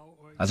now,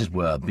 as it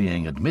were,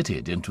 being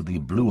admitted into the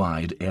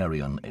blue-eyed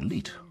Aryan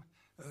elite.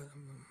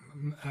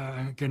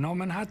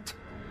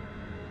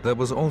 There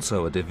was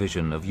also a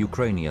division of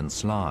Ukrainian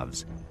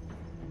Slavs.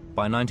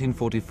 By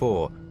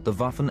 1944, the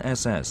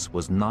Waffen-SS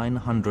was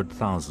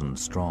 900,000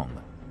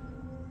 strong.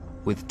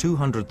 With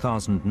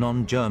 200,000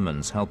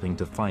 non-Germans helping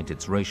to fight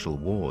its racial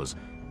wars,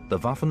 the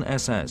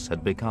Waffen-SS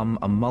had become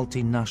a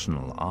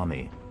multinational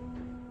army.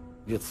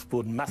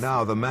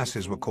 Now the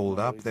masses were called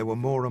up, there were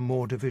more and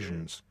more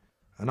divisions.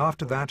 And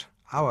after that,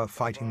 our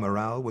fighting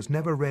morale was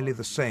never really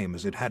the same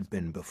as it had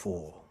been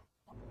before.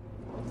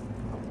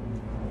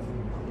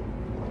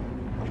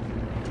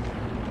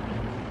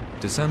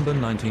 December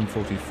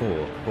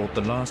 1944 brought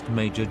the last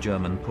major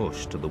German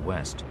push to the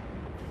west.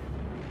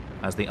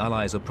 As the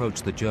Allies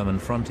approached the German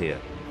frontier,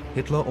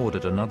 Hitler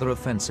ordered another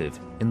offensive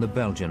in the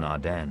Belgian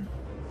Ardennes.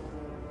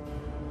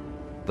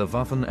 The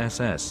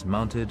Waffen-SS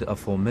mounted a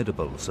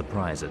formidable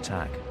surprise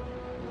attack.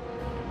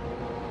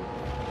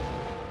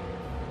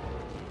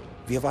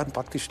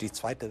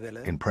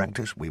 In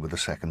practice, we were the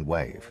second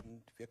wave.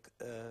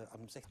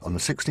 On the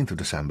 16th of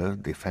December,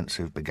 the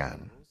offensive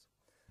began,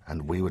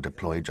 and we were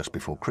deployed just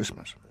before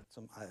Christmas.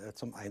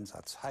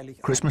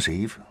 Christmas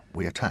Eve,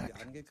 we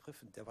attacked.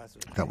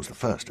 That was the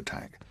first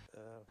attack.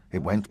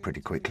 It went pretty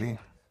quickly,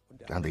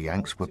 and the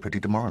Yanks were pretty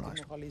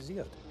demoralized.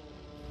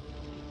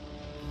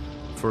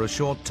 For a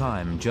short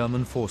time,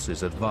 German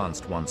forces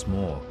advanced once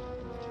more.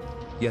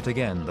 Yet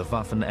again, the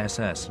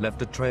Waffen-SS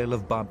left a trail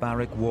of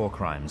barbaric war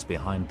crimes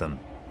behind them.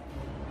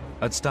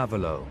 At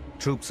Stavelot,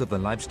 troops of the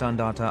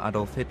Leibstandarte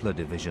Adolf Hitler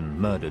Division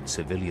murdered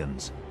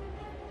civilians.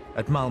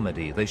 At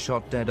Malmedy, they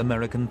shot dead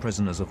American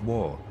prisoners of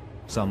war.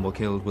 Some were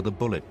killed with a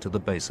bullet to the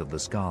base of the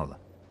skull.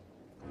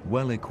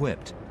 Well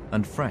equipped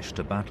and fresh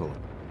to battle,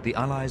 the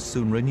Allies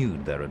soon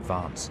renewed their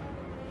advance.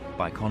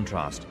 By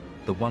contrast,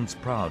 the once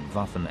proud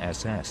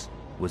Waffen-SS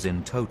was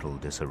in total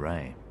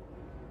disarray.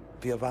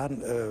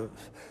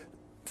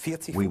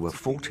 We were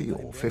 40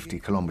 or 50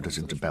 kilometers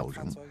into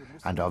Belgium,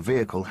 and our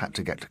vehicle had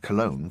to get to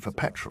Cologne for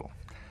petrol.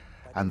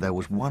 And there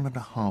was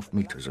 1.5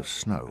 meters of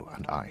snow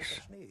and ice.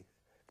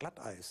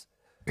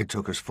 It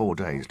took us 4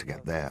 days to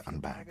get there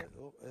and back.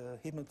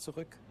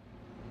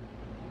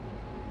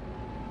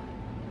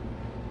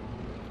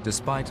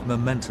 Despite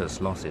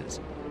momentous losses,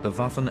 the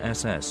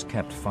Waffen-SS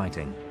kept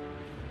fighting.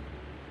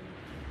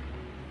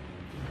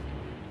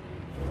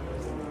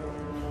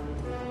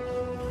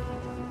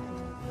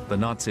 The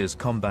Nazis'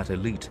 combat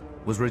elite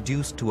was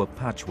reduced to a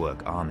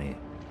patchwork army.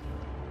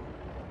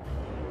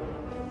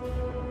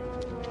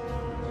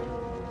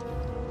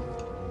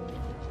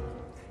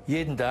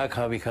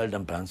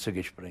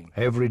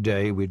 Every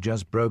day we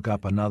just broke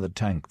up another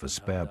tank for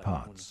spare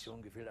parts.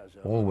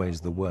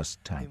 Always the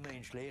worst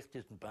tank.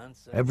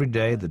 Every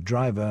day the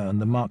driver and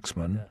the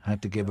marksman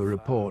had to give a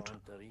report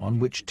on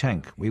which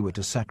tank we were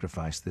to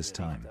sacrifice this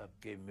time.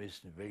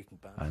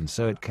 And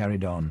so it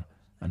carried on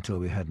until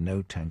we had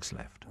no tanks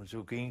left.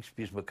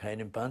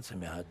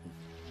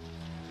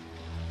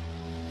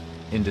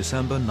 In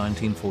December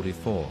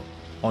 1944,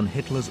 on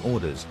Hitler's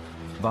orders,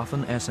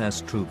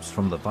 Waffen-SS troops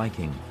from the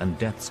Viking and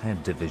Death's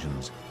Head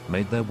divisions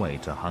made their way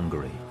to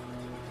Hungary.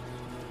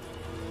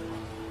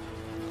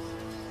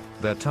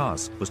 Their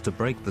task was to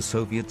break the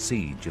Soviet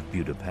siege of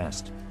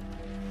Budapest.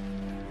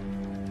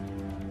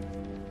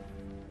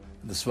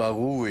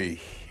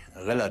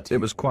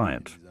 It was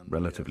quiet,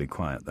 relatively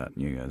quiet that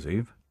New Year's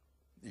Eve.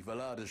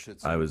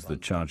 I was the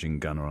charging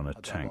gunner on a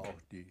tank.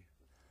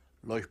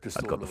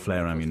 I'd got the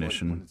flare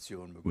ammunition,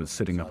 was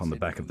sitting up on the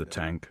back of the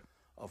tank,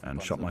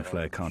 and shot my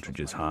flare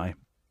cartridges high.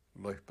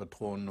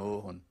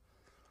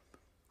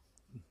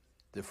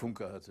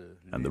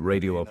 And the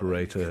radio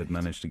operator had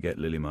managed to get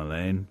Lily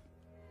Marlene.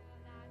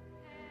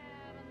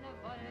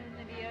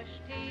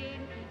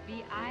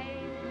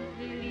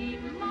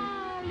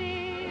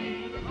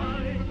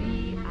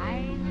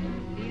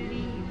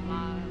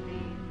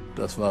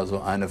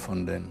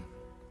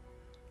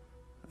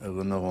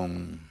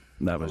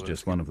 That was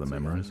just one of the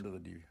memories.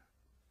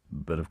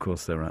 But of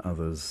course there are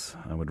others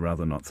I would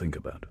rather not think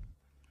about.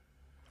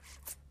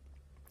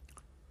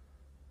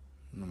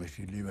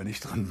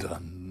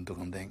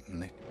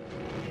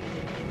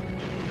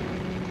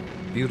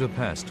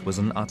 Budapest was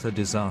an utter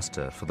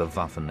disaster for the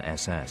Waffen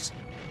SS.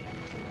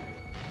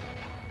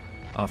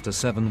 After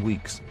 7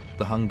 weeks,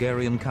 the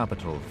Hungarian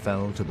capital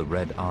fell to the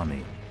Red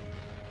Army.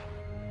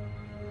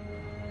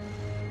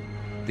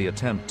 The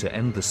attempt to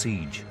end the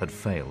siege had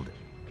failed.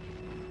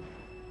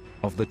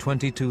 Of the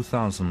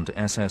 22,000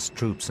 SS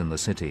troops in the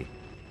city,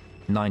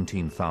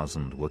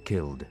 19,000 were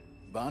killed.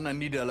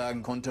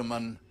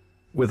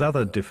 With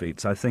other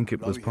defeats, I think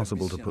it was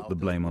possible to put the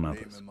blame on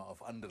others,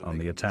 on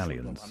the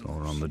Italians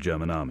or on the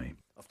German army.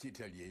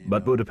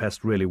 But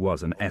Budapest really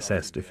was an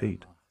SS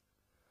defeat.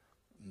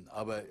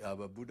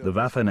 The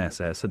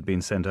Waffen-SS had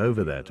been sent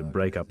over there to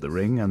break up the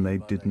ring, and they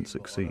didn't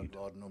succeed.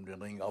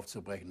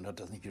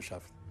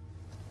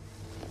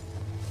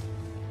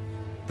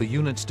 The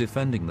units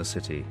defending the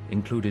city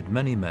included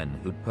many men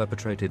who'd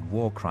perpetrated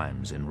war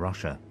crimes in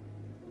Russia.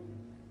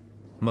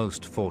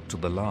 Most fought to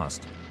the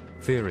last,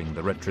 fearing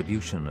the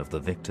retribution of the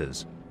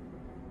victors.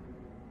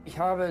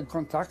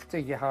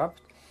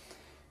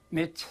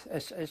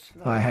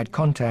 I had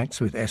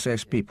contacts with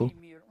SS people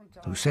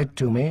who said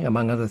to me,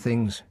 among other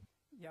things,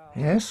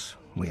 "Yes,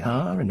 we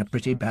are in a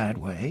pretty bad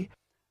way,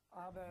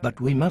 but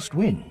we must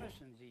win,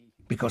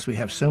 because we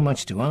have so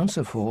much to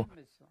answer for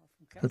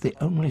that the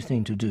only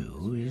thing to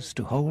do is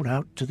to hold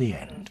out to the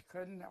end."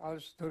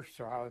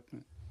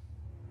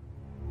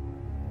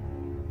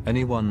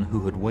 Anyone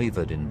who had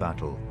wavered in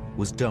battle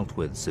was dealt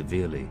with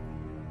severely.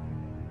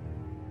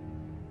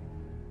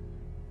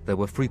 There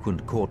were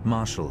frequent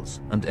court-martials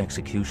and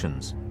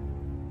executions.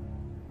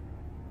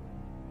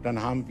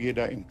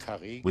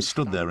 We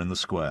stood there in the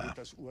square,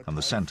 and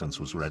the sentence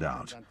was read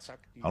out.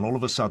 And all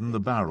of a sudden the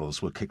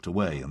barrels were kicked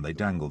away and they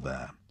dangled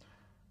there.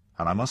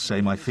 And I must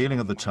say my feeling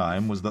at the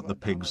time was that the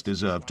pigs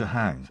deserved to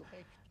hang,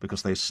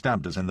 because they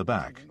stabbed us in the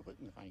back.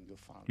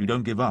 You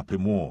don't give up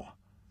in war.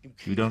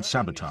 You don't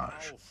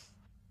sabotage.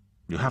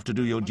 You have to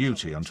do your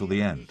duty until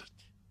the end.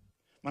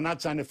 Man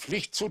hat seine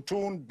Pflicht zu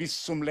tun bis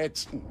zum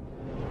letzten.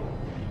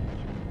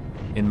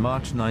 In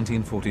March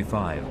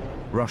 1945,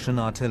 Russian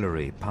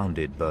artillery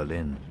pounded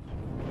Berlin.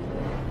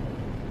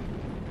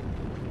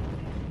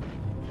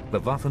 The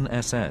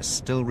Waffen-SS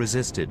still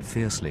resisted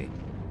fiercely,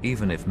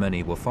 even if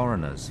many were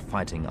foreigners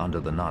fighting under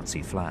the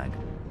Nazi flag.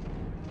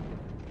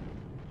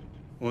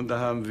 Und da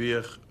haben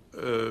wir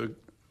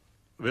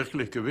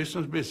wirklich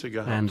Gewissensbisse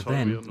gehabt. And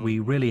then we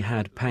really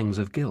had pangs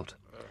of guilt.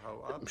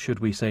 Should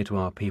we say to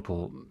our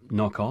people,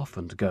 knock off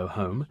and go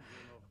home,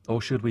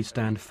 or should we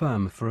stand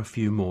firm for a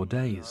few more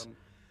days?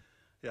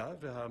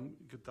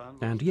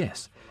 And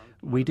yes,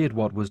 we did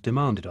what was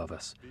demanded of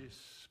us.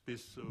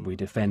 We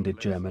defended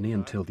Germany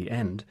until the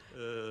end,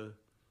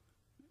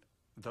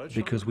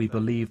 because we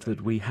believed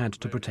that we had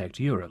to protect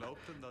Europe,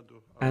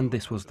 and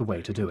this was the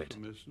way to do it.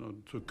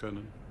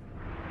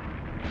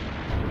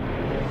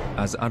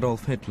 As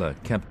Adolf Hitler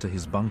kept to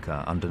his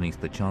bunker underneath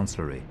the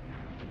Chancellery,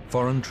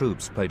 foreign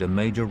troops played a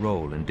major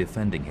role in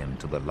defending him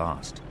to the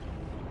last.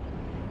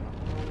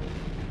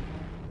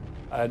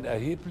 At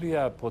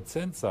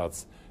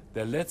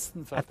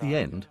the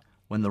end,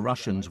 when the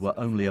Russians were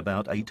only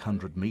about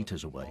 800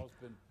 meters away,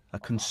 a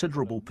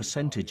considerable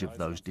percentage of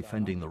those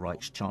defending the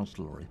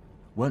Reichschancellery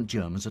weren't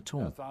Germans at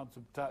all.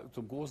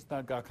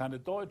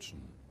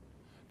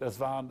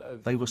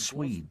 They were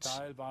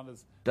Swedes,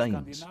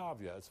 Danes,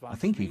 I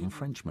think even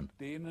Frenchmen.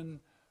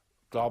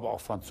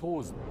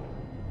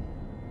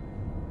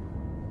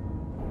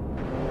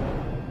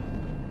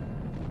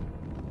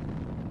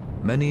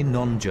 Many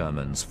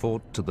non-Germans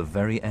fought to the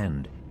very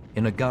end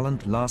in a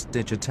gallant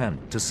last-ditch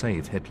attempt to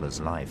save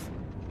Hitler's life.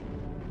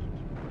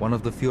 One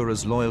of the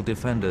Führer's loyal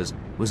defenders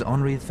was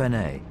Henri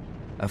Fenet,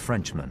 a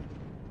Frenchman.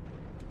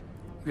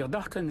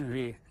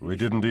 We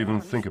didn't even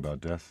think about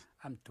death.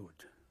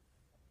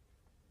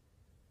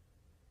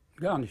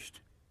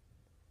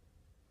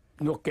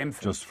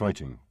 Just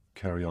fighting,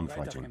 carry on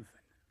fighting.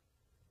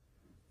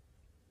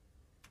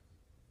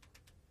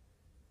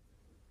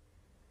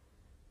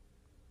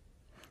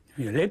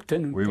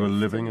 We were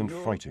living and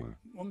fighting,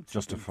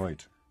 just to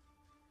fight.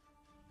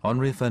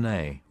 Henri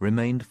Fenet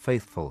remained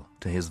faithful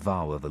to his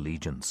vow of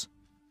allegiance.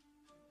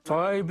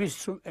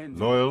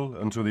 Loyal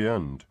unto the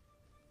end.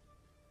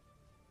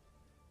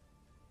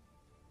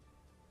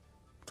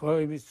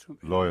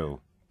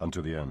 Loyal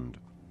unto the end.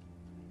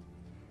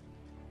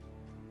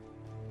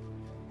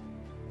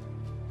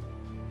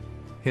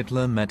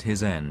 Hitler met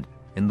his end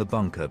in the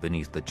bunker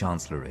beneath the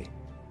Chancellery.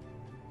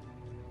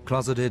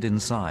 Closeted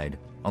inside,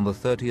 on the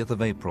 30th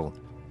of April,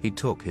 he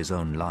took his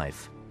own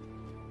life.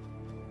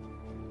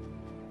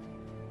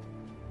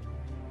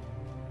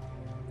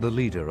 The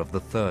leader of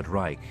the Third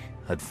Reich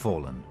had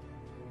fallen.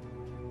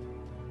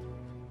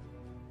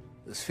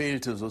 The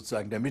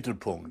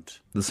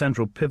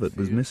central pivot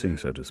was missing,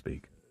 so to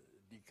speak.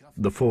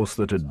 The force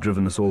that had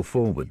driven us all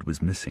forward was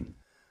missing.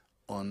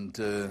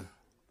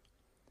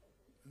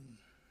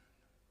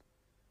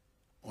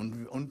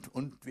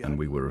 And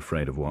we were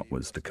afraid of what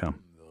was to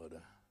come.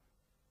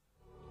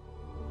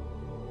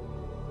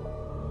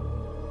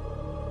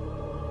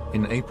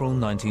 In April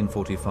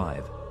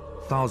 1945,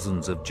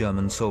 thousands of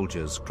German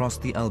soldiers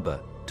crossed the Elbe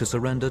to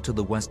surrender to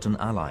the Western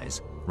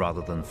Allies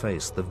rather than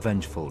face the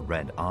vengeful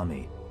Red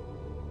Army.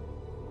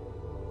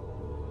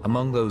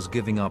 Among those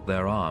giving up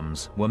their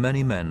arms were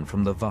many men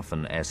from the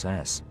Waffen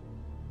SS.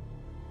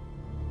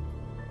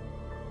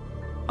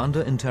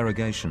 Under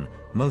interrogation,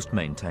 most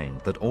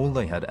maintained that all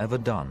they had ever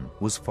done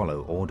was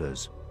follow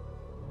orders.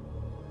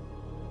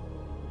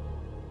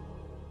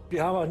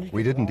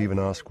 We didn't even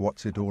ask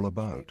what's it all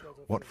about,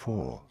 what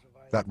for.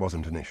 That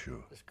wasn't an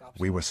issue.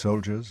 We were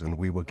soldiers and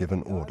we were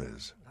given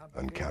orders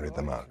and carried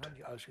them out.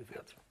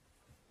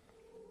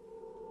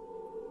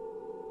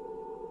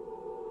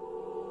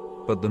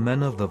 But the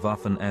men of the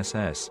Waffen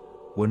SS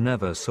were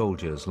never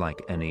soldiers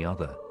like any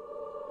other.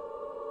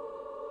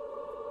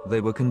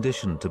 They were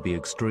conditioned to be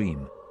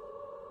extreme.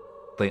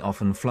 They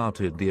often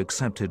flouted the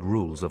accepted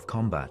rules of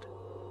combat.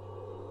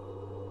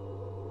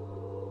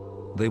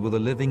 They were the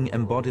living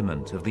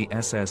embodiment of the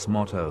SS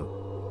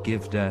motto,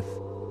 "Give death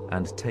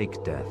and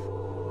take death."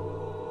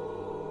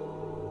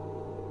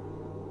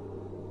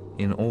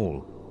 In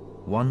all,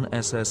 one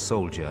SS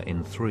soldier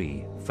in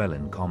 3 fell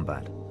in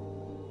combat.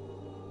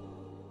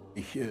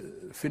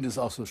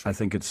 I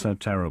think it's so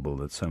terrible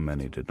that so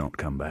many did not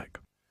come back.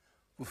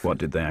 What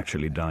did they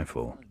actually die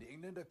for?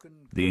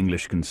 The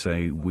English can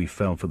say, we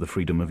fell for the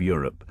freedom of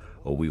Europe,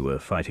 or we were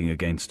fighting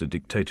against a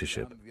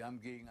dictatorship.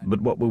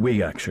 But what were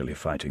we actually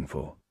fighting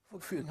for?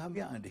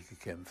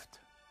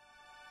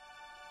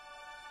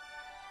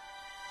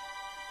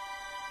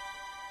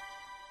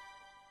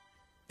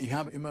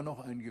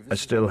 I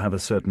still have a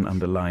certain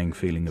underlying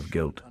feeling of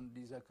guilt,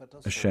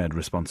 a shared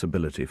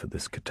responsibility for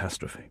this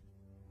catastrophe.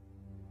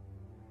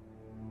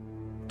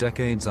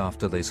 Decades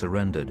after they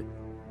surrendered,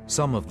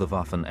 some of the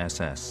Waffen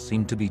SS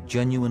seemed to be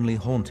genuinely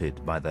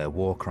haunted by their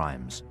war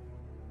crimes.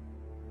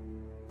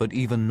 But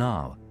even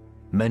now,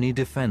 many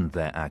defend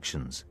their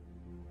actions.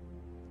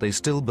 They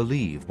still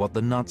believe what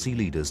the Nazi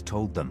leaders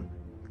told them,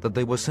 that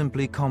they were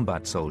simply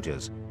combat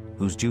soldiers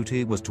whose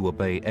duty was to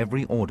obey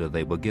every order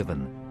they were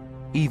given,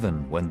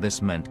 even when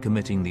this meant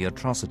committing the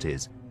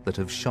atrocities that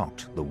have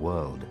shocked the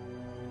world.